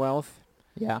power and wealth.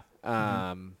 Yeah. Hmm.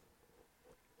 Um,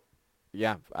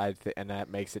 yeah, and that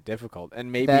makes it difficult. And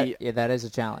That maybe yeah, that is a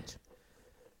challenge.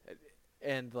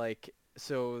 and like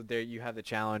so there you have the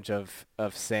challenge of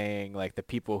saying like the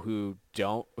people who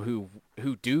don't who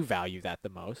do value that the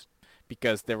most,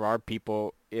 because there are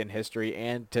people in history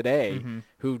and today Hmm.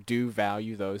 who do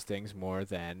value those things more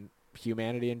than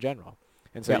humanity in general.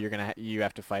 And so Yep. you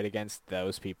have to fight against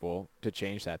those people to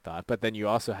change that thought. But then you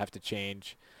also have to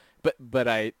change, but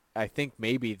I think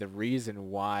maybe the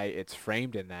reason why it's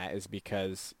framed in that is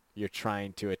because you're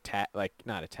trying to attack, like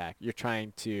not attack, you're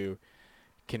trying to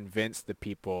convince the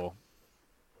people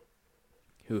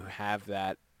who have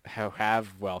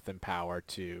wealth and power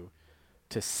to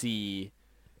see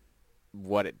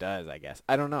what it does, I guess.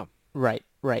 I don't know. Right.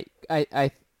 Right.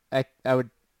 I would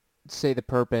say the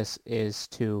purpose is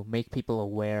to make people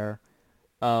aware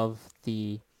of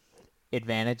the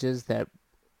advantages that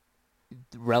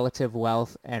relative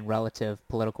wealth and relative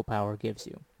political power gives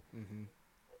you. Mhm.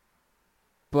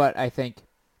 But I think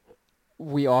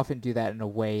we often do that in a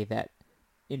way that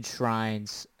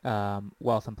enshrines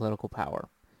wealth and political power.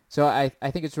 So I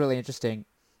think it's really interesting.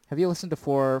 Have you listened to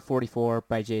 444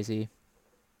 by Jay-Z?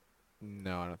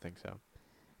 No, I don't think so.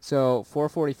 So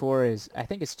 444 is, I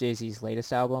think it's Jay-Z's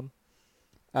latest album.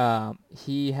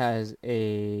 He has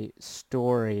a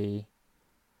story,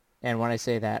 and when I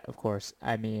say that, of course,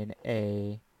 I mean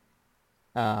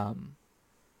um,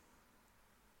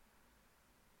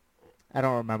 I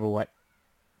don't remember what.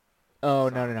 Oh,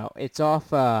 no, no, Song. no. It's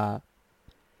off, I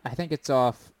think it's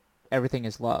off Everything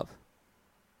Is Love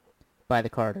by the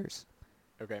Carters.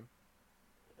 Okay.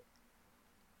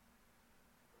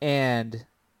 And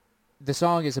the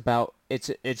song is about,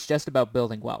 it's just about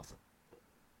building wealth.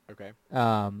 Okay.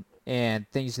 And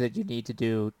things that you need to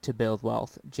do to build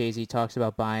wealth. Jay-Z talks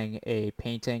about buying a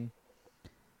painting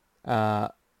uh,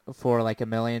 for like $1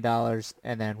 million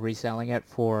and then reselling it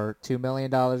for $2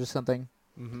 million or something.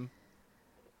 Mhm.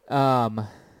 Um,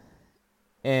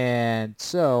 and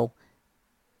so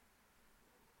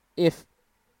if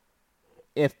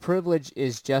if privilege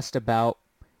is just about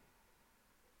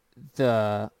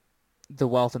the the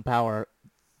wealth and power,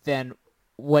 then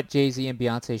what Jay-Z and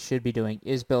Beyonce should be doing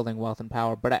is building wealth and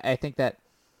power. But I think that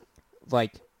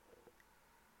like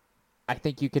I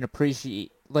think you can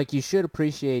appreciate, like you should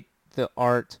appreciate the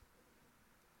art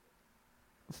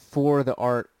for the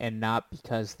art and not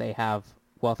because they have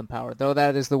wealth and power, though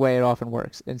that is the way it often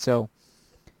works. And so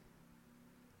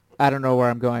I don't know where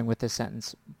I'm going with this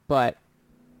sentence, but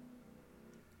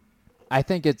I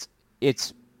think it's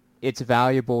it's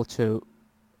valuable to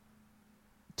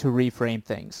reframe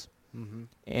things Mhm.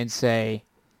 and say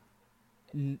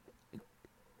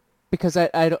because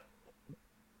I don't,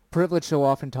 privilege so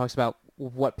often talks about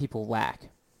what people lack.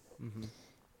 Mhm.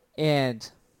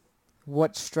 And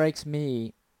what strikes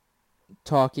me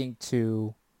talking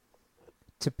to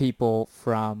people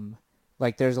from,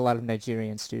 like, there's a lot of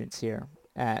Nigerian students here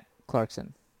at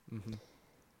Clarkson. Mhm.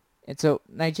 And so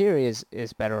Nigeria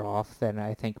is better off than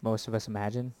I think most of us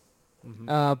imagine.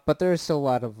 Mhm. But there is still a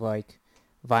lot of like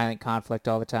violent conflict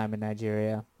all the time in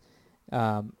Nigeria,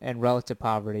 and relative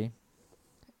poverty.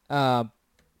 Uh,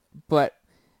 but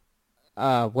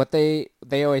what they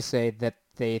always say that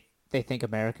they think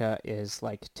America is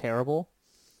like terrible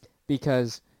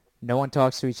because no one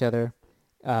talks to each other,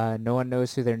 no one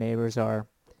knows who their neighbors are.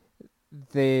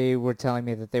 They were telling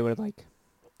me that they would like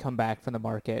come back from the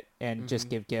market and just Mhm.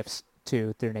 give gifts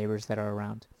to their neighbors that are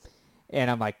around.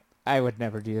 And I'm like, I would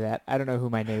never do that. I don't know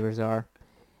who my neighbors are.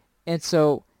 And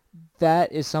so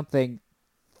that is something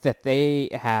that they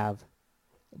have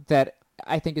that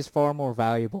I think is far more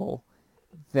valuable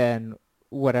than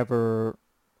whatever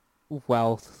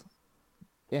wealth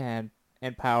and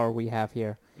and power we have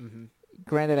here. Mhm.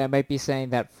 Granted, I might be saying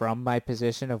that from my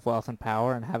position of wealth and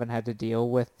power and haven't had to deal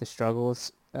with the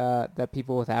struggles that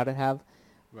people without it have,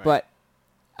 Right. but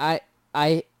I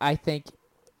I think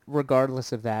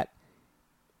regardless of that,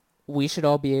 we should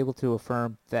all be able to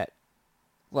affirm that,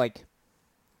 like,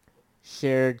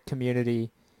 shared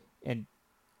community and,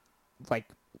 like,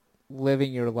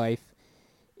 living your life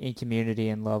in community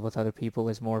and love with other people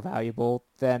is more valuable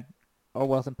than our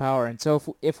wealth and power. And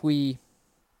so if we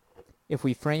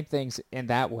frame things in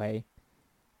that way,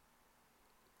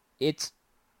 it's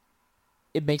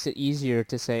it makes it easier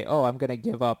to say, "Oh, I'm going to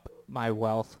give up my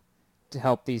wealth to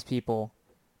help these people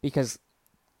because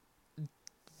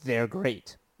they're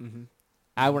great. Mm-hmm.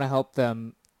 I want to help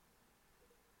them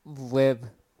live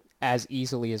as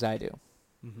easily as I do."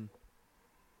 Mm-hmm.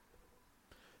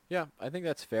 Yeah, I think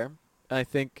that's fair. I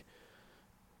think,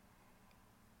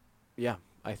 yeah,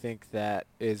 I think that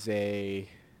is a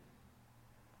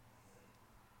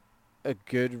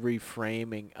good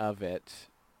reframing of it,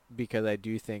 because I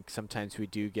do think sometimes we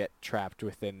do get trapped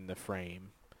within the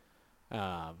frame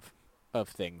of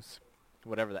things,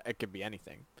 whatever that, it could be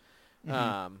anything.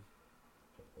 Mm-hmm.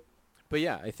 But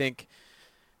yeah, I think,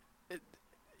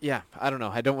 yeah, I don't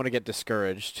know. I don't want to get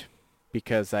discouraged,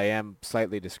 because I am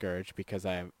slightly discouraged, because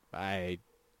I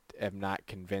am not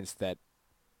convinced that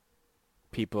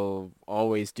people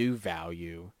always do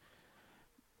value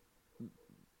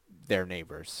their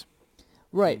neighbors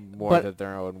Right, more but than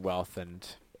their own wealth. and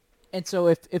so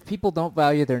if people don't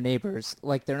value their neighbors,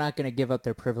 like, they're not going to give up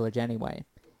their privilege anyway.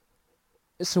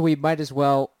 So we might as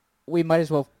well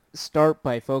start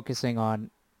by focusing on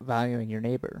valuing your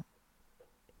neighbor.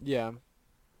 Yeah.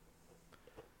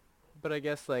 But I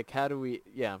guess, like, how do we,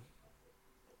 yeah.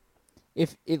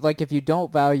 If you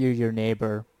don't value your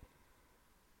neighbor,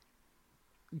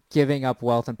 giving up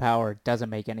wealth and power doesn't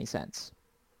make any sense.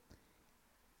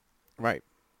 Right.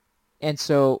 And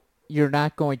so you're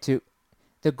not going to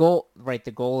the goal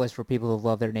is for people to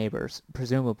love their neighbors,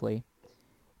 presumably.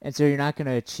 And so you're not going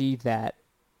to achieve that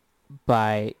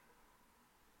by,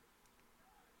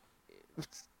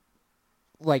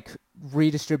 like,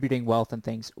 redistributing wealth and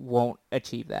things won't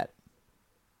achieve that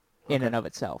in Okay. and of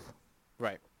itself.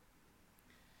 Right.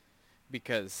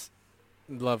 Because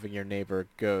loving your neighbor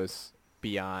goes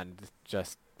beyond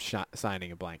just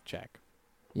signing a blank check.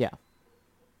 Yeah.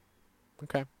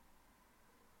 Okay.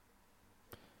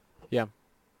 Yeah.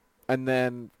 And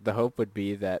then the hope would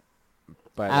be that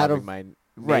by Out loving of my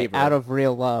right, neighbor, out of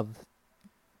real love,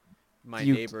 my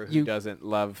you neighbor who you doesn't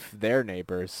love their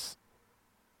neighbors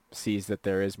sees that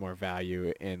there is more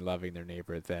value in loving their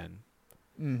neighbor than,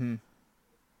 mhm.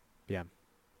 yeah.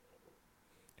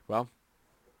 Well,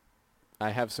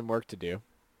 I have some work to do.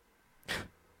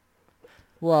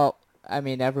 Well, I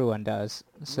mean, everyone does.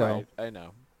 So, Right, I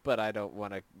know. But I don't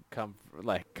want to come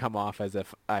off as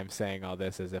if I'm saying all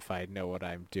this as if I know what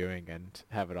I'm doing and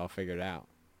have it all figured out,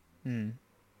 mm.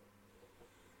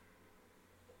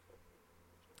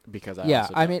 because I Yeah,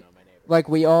 also I don't mean, know my neighbor. like,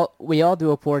 we all do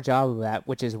a poor job of that,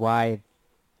 which is why,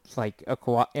 like,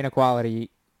 inequality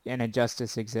and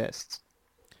injustice exists.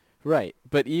 Right,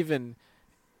 but even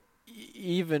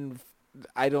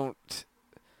I don't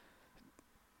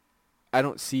I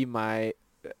don't see and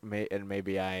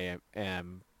maybe I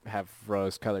am have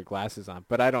rose-colored glasses on,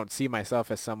 but I don't see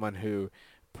myself as someone who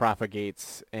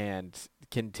propagates and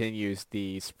continues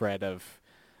the spread of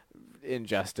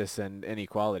injustice and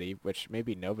inequality, which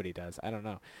maybe nobody does. I don't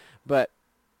know. But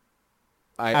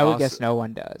I I would also, guess no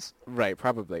one does. right,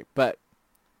 probably. But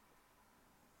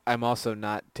I'm also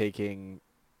not taking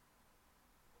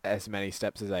as many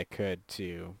steps as I could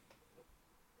to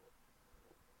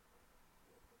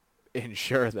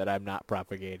ensure that I'm not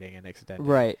propagating and extending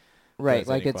Right, right. those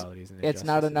Like, inequalities and it's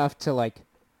not injustices. enough to, like,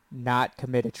 not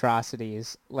commit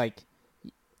atrocities. Like,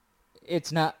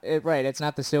 it's not right. It's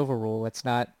not the silver rule. It's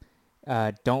not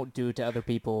don't do to other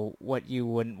people what you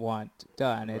wouldn't want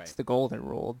done. It's Right, the golden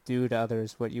rule: do to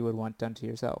others what you would want done to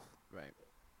yourself. right.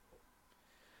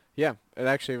 Yeah, it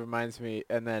actually reminds me,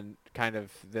 and then kind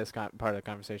of this part of the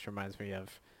conversation reminds me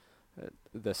of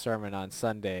the sermon on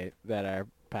Sunday that our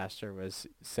pastor was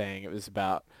saying. It was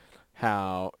about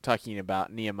talking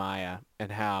about Nehemiah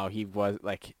and how he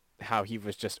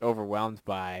was just overwhelmed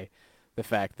by the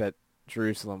fact that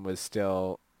Jerusalem was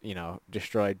still,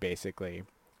 destroyed basically.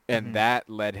 And Hmm. that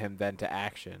led him then to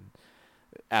action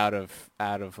out of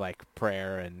like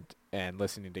prayer and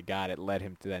listening to God. It led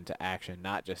him to action,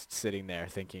 not just sitting there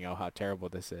thinking, "Oh, how terrible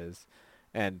this is,"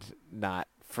 and not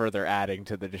further adding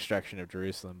to the destruction of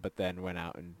Jerusalem, but then went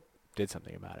out and did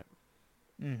something about it.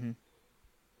 Hmm.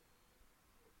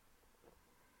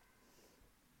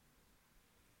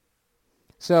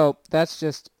 So that's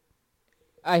just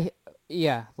I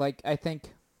yeah, like, I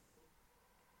think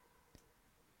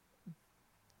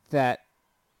that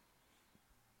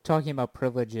talking about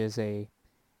privilege is a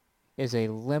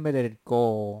limited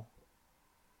goal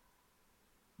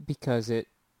because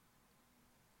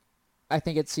I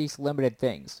think it seeks limited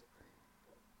things,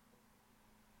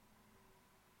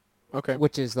 Okay.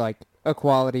 which is like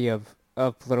equality of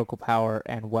political power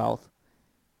and wealth.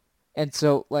 And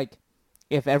so like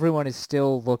if everyone is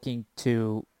still looking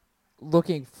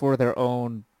for their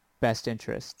own best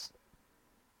interests,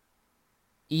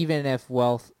 even if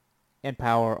wealth and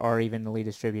power are evenly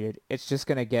distributed, it's just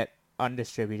going to get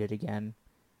undistributed again.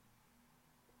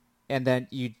 And then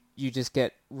you just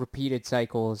get repeated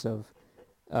cycles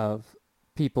of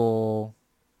people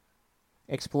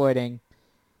exploiting,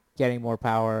 getting more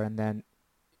power, and then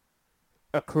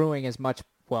accruing as much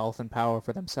wealth and power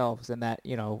for themselves, and that,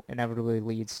 you know, inevitably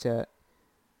leads to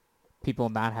people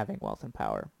not having wealth and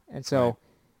power. And so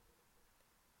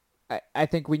I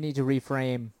think we need to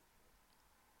reframe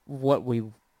what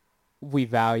we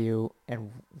value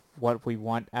and what we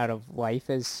want out of life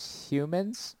as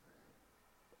humans,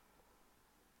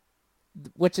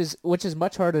 which is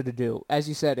much harder to do. As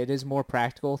you said, it is more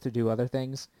practical to do other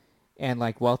things, and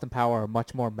like wealth and power are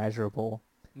much more measurable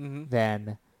Mm-hmm.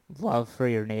 than love for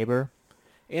your neighbor.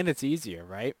 And it's easier,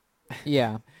 right?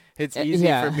 Yeah. It's easy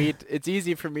Yeah. for me. It's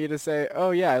easy for me to say,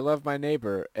 "Oh yeah, I love my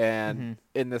neighbor," and hmm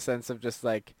in the sense of just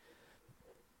like,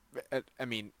 I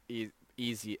mean,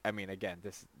 easy. I mean, again,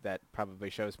 this that probably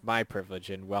shows my privilege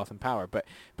in wealth and power, but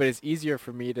it's easier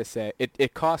for me to say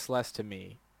it costs less to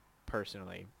me,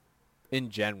 personally, in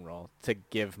general, to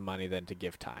give money than to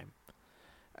give time.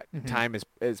 hmm Time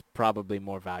is probably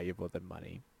more valuable than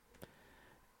money,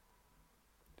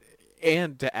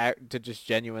 and to just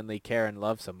genuinely care and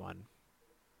love someone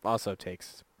also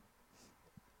takes.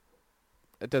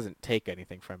 It doesn't take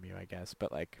anything from you, I guess,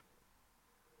 but like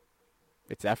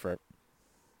it's effort.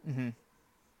 hmm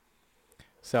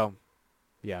So,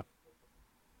 yeah.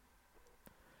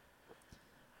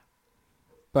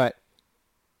 But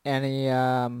any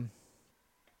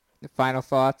final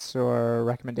thoughts or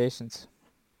recommendations?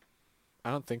 I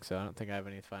don't think so. I don't think I have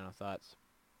any final thoughts.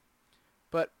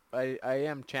 But I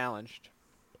am challenged,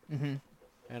 hmm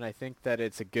and I think that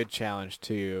it's a good challenge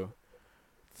to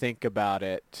think about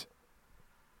it.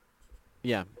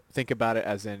 Yeah, think about it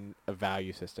as in a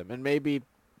value system. And maybe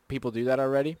people do that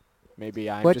already. Maybe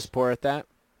I'm Which just poor at that.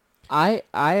 I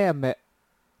am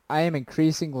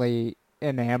increasingly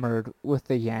enamored with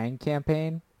the Yang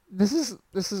campaign. This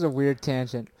is a weird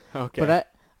tangent, but Okay.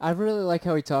 I really like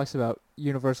how he talks about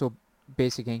universal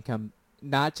basic income,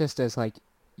 not just as like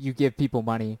you give people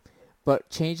money, but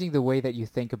changing the way that you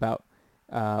think about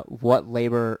what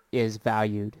labor is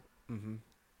valued. Mhm.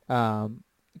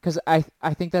 Because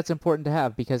I think that's important to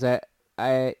have because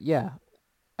I yeah,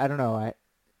 I don't know,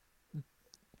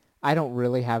 I don't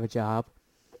really have a job.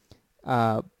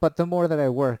 But the more that I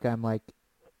work, I'm like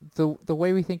the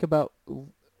way we think about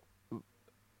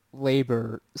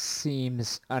labor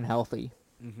seems unhealthy.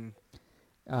 Mhm.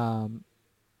 Um,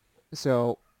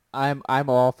 so I'm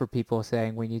all for people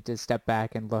saying we need to step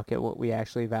back and look at what we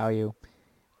actually value.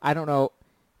 I don't know.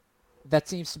 That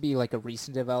seems to be like a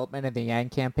recent development in the Yang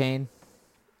campaign.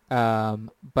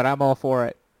 But I'm all for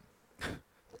it.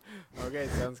 Okay,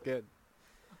 sounds good.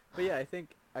 But yeah, I think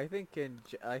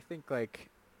like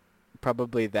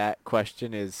probably that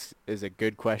question is a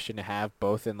good question to have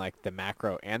both in like the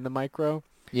macro and the micro.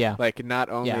 Yeah, Like not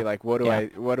only yeah, like yeah,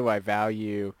 what do I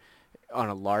value on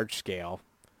a large scale,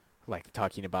 like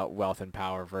talking about wealth and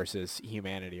power versus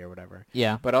humanity or whatever,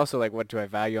 yeah. but also like what do I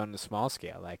value on the small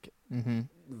scale, like Mhm.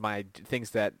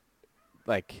 things that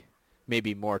like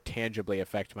maybe more tangibly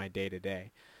affect my day to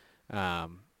day.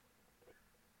 Um,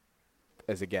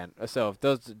 as again, so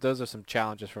those are some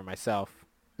challenges for myself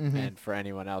Mhm. and for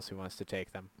anyone else who wants to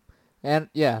take them. And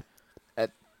yeah, uh,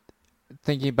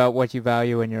 thinking about what you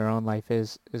value in your own life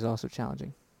is also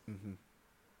challenging. Hmm.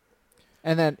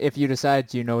 And then if you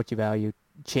decide you know what you value,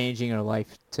 changing your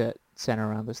life to center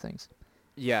around those things.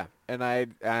 Yeah, and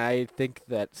I think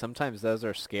that sometimes those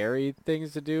are scary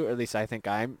things to do. Or at least I think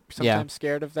I'm Yeah. sometimes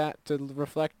scared of that to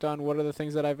reflect on what are the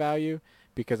things that I value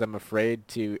because I'm afraid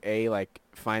to like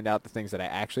find out the things that I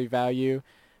actually value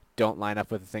don't line up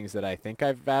with the things that I think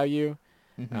I value.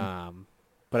 Mhm. Um,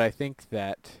 but I think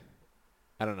that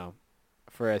I don't know.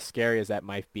 For as scary as that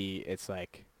might be, it's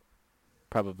like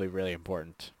probably really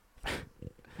important.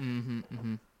 Mhm.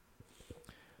 Mhm.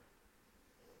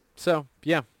 So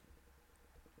yeah.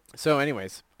 So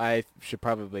anyways, I should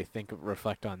probably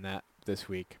reflect on that this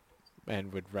week,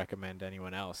 and would recommend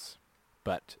anyone else.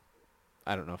 But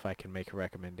I don't know if I can make a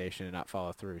recommendation and not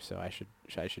follow through. So I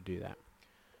should do that.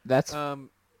 That's. Um,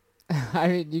 I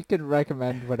mean, you can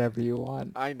recommend whatever you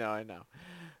want. I know, I know.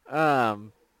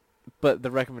 Um, but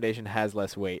the recommendation has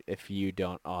less weight if you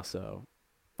don't also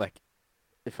like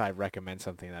if I recommend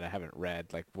something that I haven't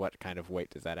read, like what kind of weight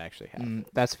does that actually have?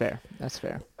 That's fair. That's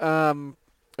fair.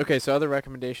 Okay, so other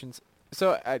recommendations.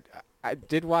 So I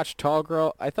did watch Tall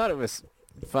Girl. I thought it was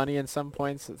funny in some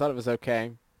points. I thought it was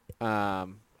okay.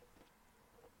 Um,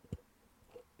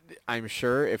 I'm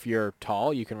sure if you're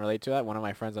tall, you can relate to that. One of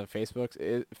my friends on Facebook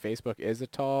is a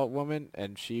tall woman,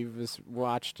 and she was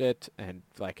watched it and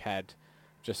like had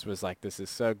just was like, this is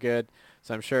so good.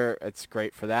 So I'm sure it's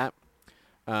great for that.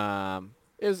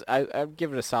 I'd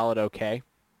give it a solid okay.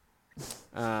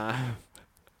 Uh,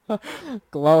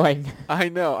 Glowing. I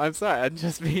know. I'm sorry. I'm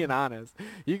just being honest.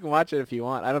 You can watch it if you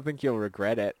want. I don't think you'll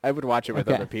regret it. I would watch it with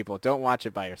Okay. other people. Don't watch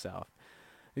it by yourself.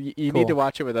 You need to Cool.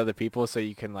 watch it with other people so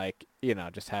you can like,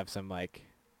 just have some like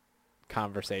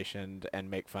conversation and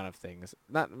make fun of things.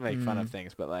 Not make fun of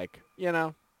things, but like,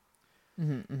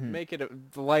 make it a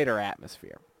lighter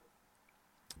atmosphere.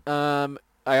 I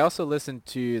also listened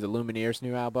to the Lumineers'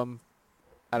 new album.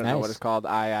 I don't know what Nice. it's called,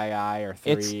 I or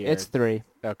Three. It's 3.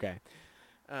 Okay.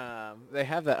 They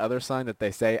have that other song that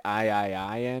they say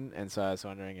I in, and so I was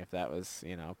wondering if that was,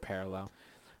 parallel.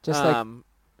 Just like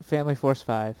Family Force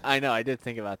 5. I know, I did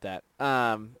think about that.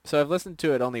 So I've listened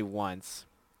to it only once,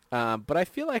 but I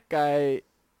feel like I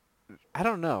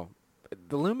don't know.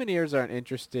 The Lumineers are an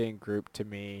interesting group to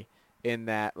me in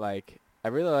that, like, I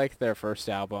really liked their first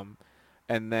album,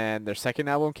 and then their second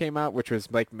album came out, which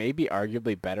was, like, maybe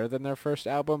arguably better than their first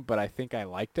album, but I think I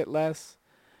liked it less.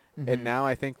 And now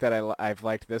I think that I've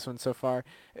liked this one so far.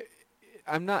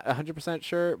 I'm not 100%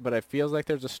 sure, but it feels like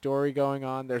there's a story going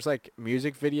on. There's, like,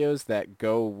 music videos that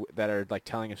are, like,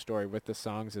 telling a story with the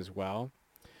songs as well.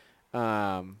 So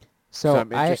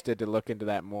I'm interested to look into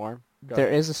that more. There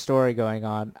is a story going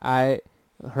on. I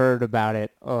heard about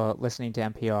it listening to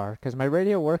NPR because my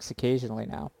radio works occasionally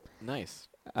now. Nice.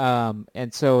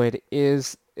 And so it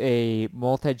is a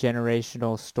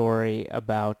multi-generational story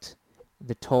about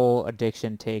the toll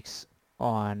addiction takes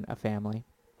on a family.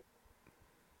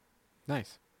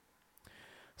 Nice.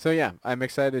 So yeah, I'm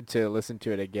excited to listen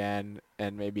to it again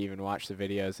and maybe even watch the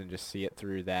videos and just see it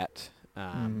through that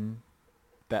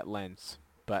that lens.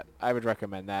 But I would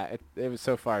recommend that. It was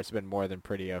so far it's been more than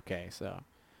pretty okay. So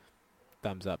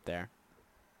thumbs up there.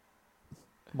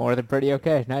 More than pretty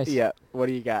okay. Nice. Yeah. What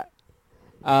do you got?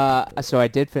 So I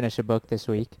did finish a book this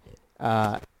week.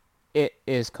 It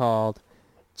is called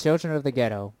Children of the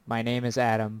Ghetto. My Name is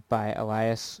Adam by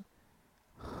Elias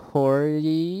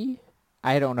Houry.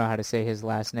 I don't know how to say his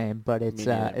last name, but it's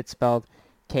spelled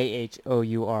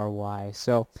Khoury.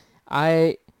 So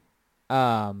I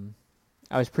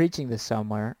was preaching this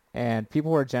somewhere, and people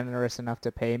were generous enough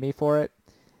to pay me for it.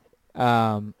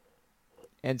 And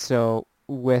so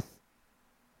with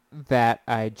that,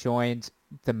 I joined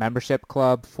the membership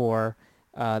club for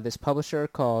this publisher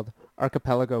called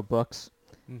Archipelago Books.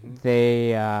 Mm-hmm.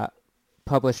 They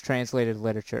publish translated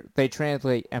literature. They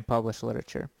translate and publish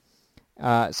literature.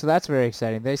 So that's very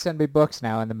exciting. They send me books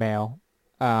now in the mail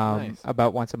Nice.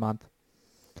 about once a month.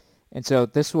 And so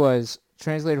this was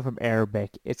translated from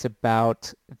Arabic. It's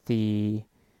about the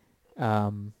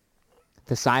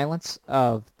silence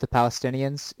of the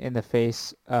Palestinians in the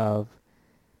face of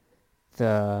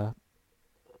the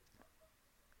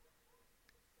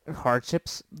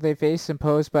hardships they face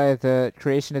imposed by the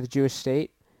creation of the Jewish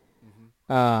state.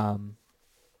 Mm-hmm.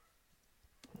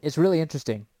 It's really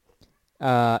interesting.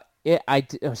 So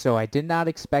I did not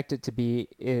expect it to be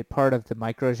a part of the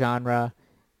microgenre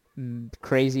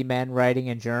crazy men writing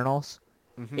in journals.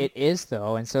 Mm-hmm. It is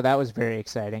though, and so that was very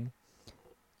exciting.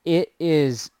 It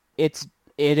is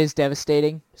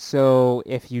devastating. So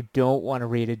if you don't want to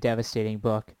read a devastating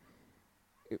book,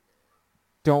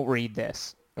 don't read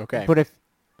this. Okay. But if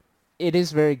it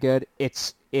is very good,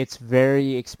 it's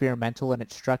very experimental in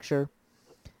its structure.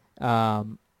 I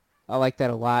like that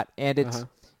a lot, and it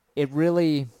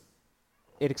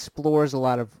explores a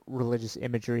lot of religious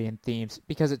imagery and themes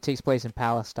because it takes place in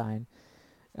Palestine.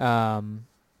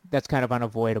 That's kind of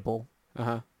unavoidable.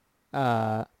 And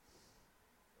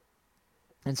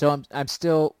so I'm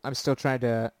still trying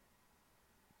to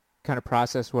kind of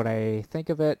process what I think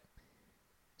of it.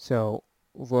 So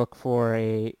look for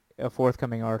a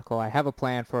forthcoming article. I have a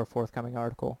plan for a forthcoming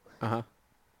article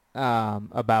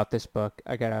about this book.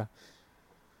 I gotta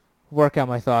work out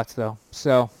my thoughts though.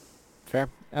 So fair.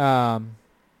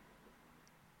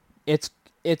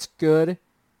 It's good,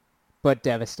 but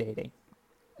devastating.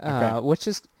 Okay. Which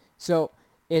is so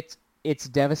it's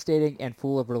devastating and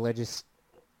full of religious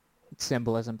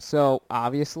symbolism. So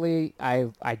obviously I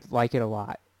like it a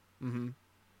lot. Mm-hmm.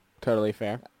 Totally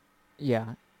fair.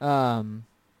 Yeah.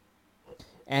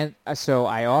 And so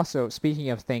I also, speaking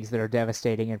of things that are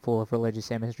devastating and full of religious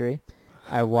imagery,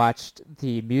 I watched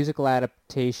the musical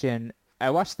adaptation. I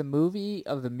watched the movie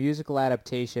of the musical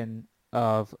adaptation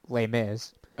of Les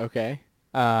Mis. Okay.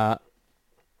 The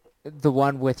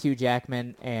one with Hugh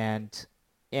Jackman and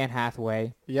Anne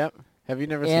Hathaway. Yep. Have you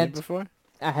never seen it before?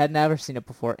 I had never seen it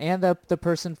before. And the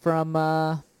person from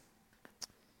Mamma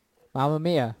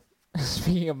Mia.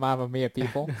 Speaking of Mamma Mia,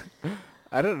 people.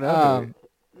 I don't know.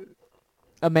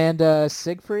 Amanda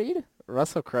Siegfried.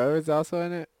 Russell Crowe is also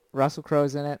in it. Russell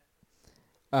Crowe's in it.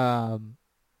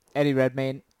 Eddie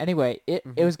Redmayne. Anyway, it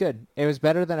was good. It was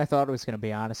better than I thought it was going to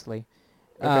be, honestly.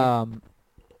 Okay.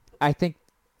 I think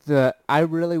I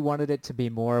really wanted it to be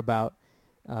more about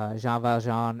Jean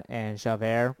Valjean and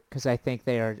Javert because I think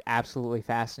they are absolutely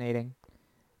fascinating,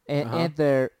 and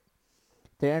their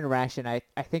interaction. I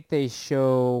think they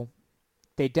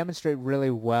demonstrate really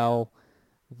well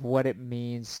what it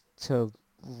means to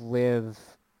live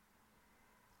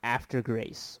after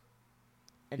grace,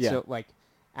 and so like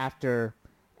after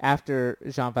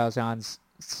Jean Valjean's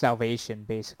salvation,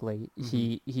 basically,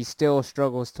 he still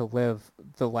struggles to live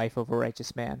the life of a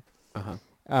righteous man.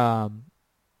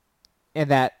 And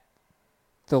that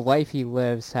the life he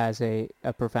lives has a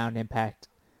profound impact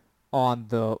on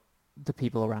the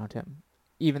people around him.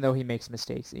 Even though he makes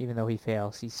mistakes, even though he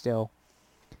fails, he still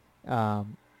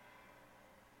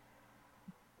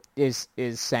is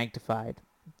sanctified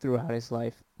throughout his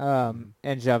life.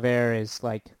 And Javert is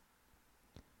like,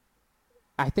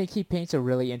 I think he paints a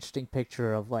really interesting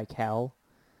picture of like hell,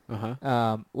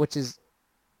 which is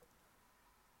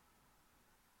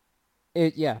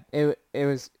it. Yeah,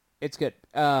 it's good.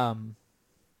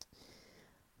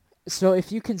 So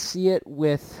if you can see it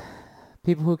with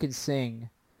people who can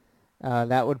sing,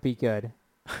 that would be good.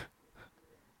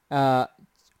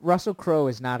 Russell Crowe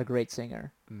is not a great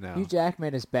singer. No. Hugh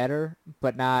Jackman is better,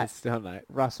 but not It's still not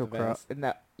Russell the Crowe. best.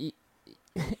 No,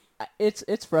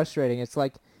 it's frustrating. It's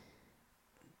like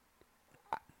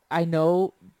I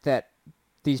know that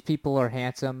these people are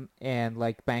handsome and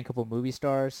like bankable movie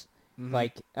stars,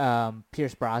 like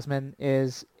Pierce Brosnan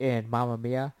is in Mamma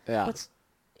Mia. Yeah. But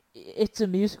it's a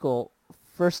musical.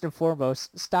 First and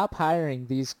foremost, stop hiring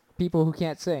these people who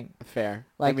can't sing. Fair.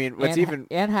 Like, I mean, what's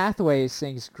Anne Hathaway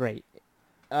sings great.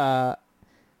 Amanda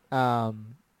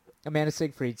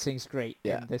Siegfried sings great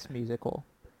in this musical.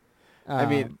 I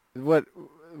mean, what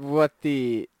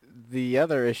the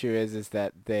other issue is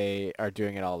that they are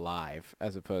doing it all live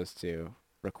as opposed to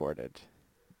recorded.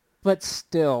 But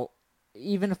still,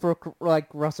 even if like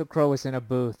Russell Crowe was in a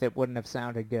booth, it wouldn't have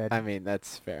sounded good. I mean,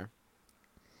 that's fair.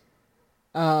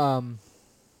 But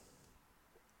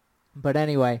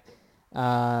anyway,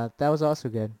 that was also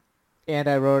good. And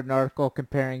I wrote an article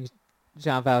comparing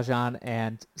Jean Valjean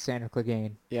and Sandra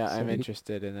Clegane. Yeah, So I'm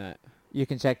interested in that. You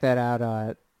can check that out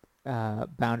at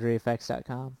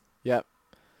boundaryeffects.com. Yep.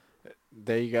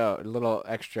 There you go. A little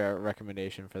extra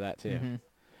recommendation for that too.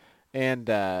 And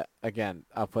again,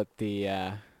 I'll put the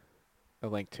a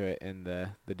link to it in the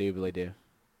doobly-doo.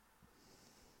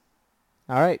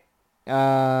 All right.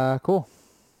 Cool.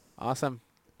 Awesome.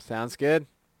 Sounds good.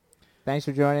 Thanks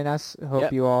for joining us.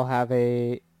 Hope you all have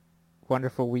a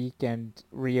wonderful week and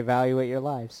reevaluate your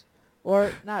lives.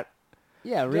 Or not.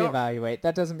 Yeah, reevaluate.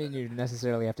 That doesn't mean you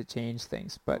necessarily have to change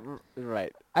things, but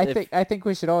right. I think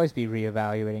we should always be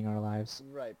reevaluating our lives.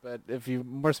 Right, but if you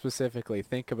more specifically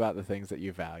think about the things that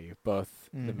you value, both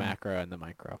the macro and the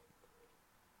micro.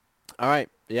 All right.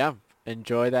 Yeah.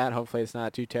 Enjoy that. Hopefully it's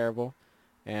not too terrible,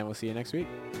 and we'll see you next week.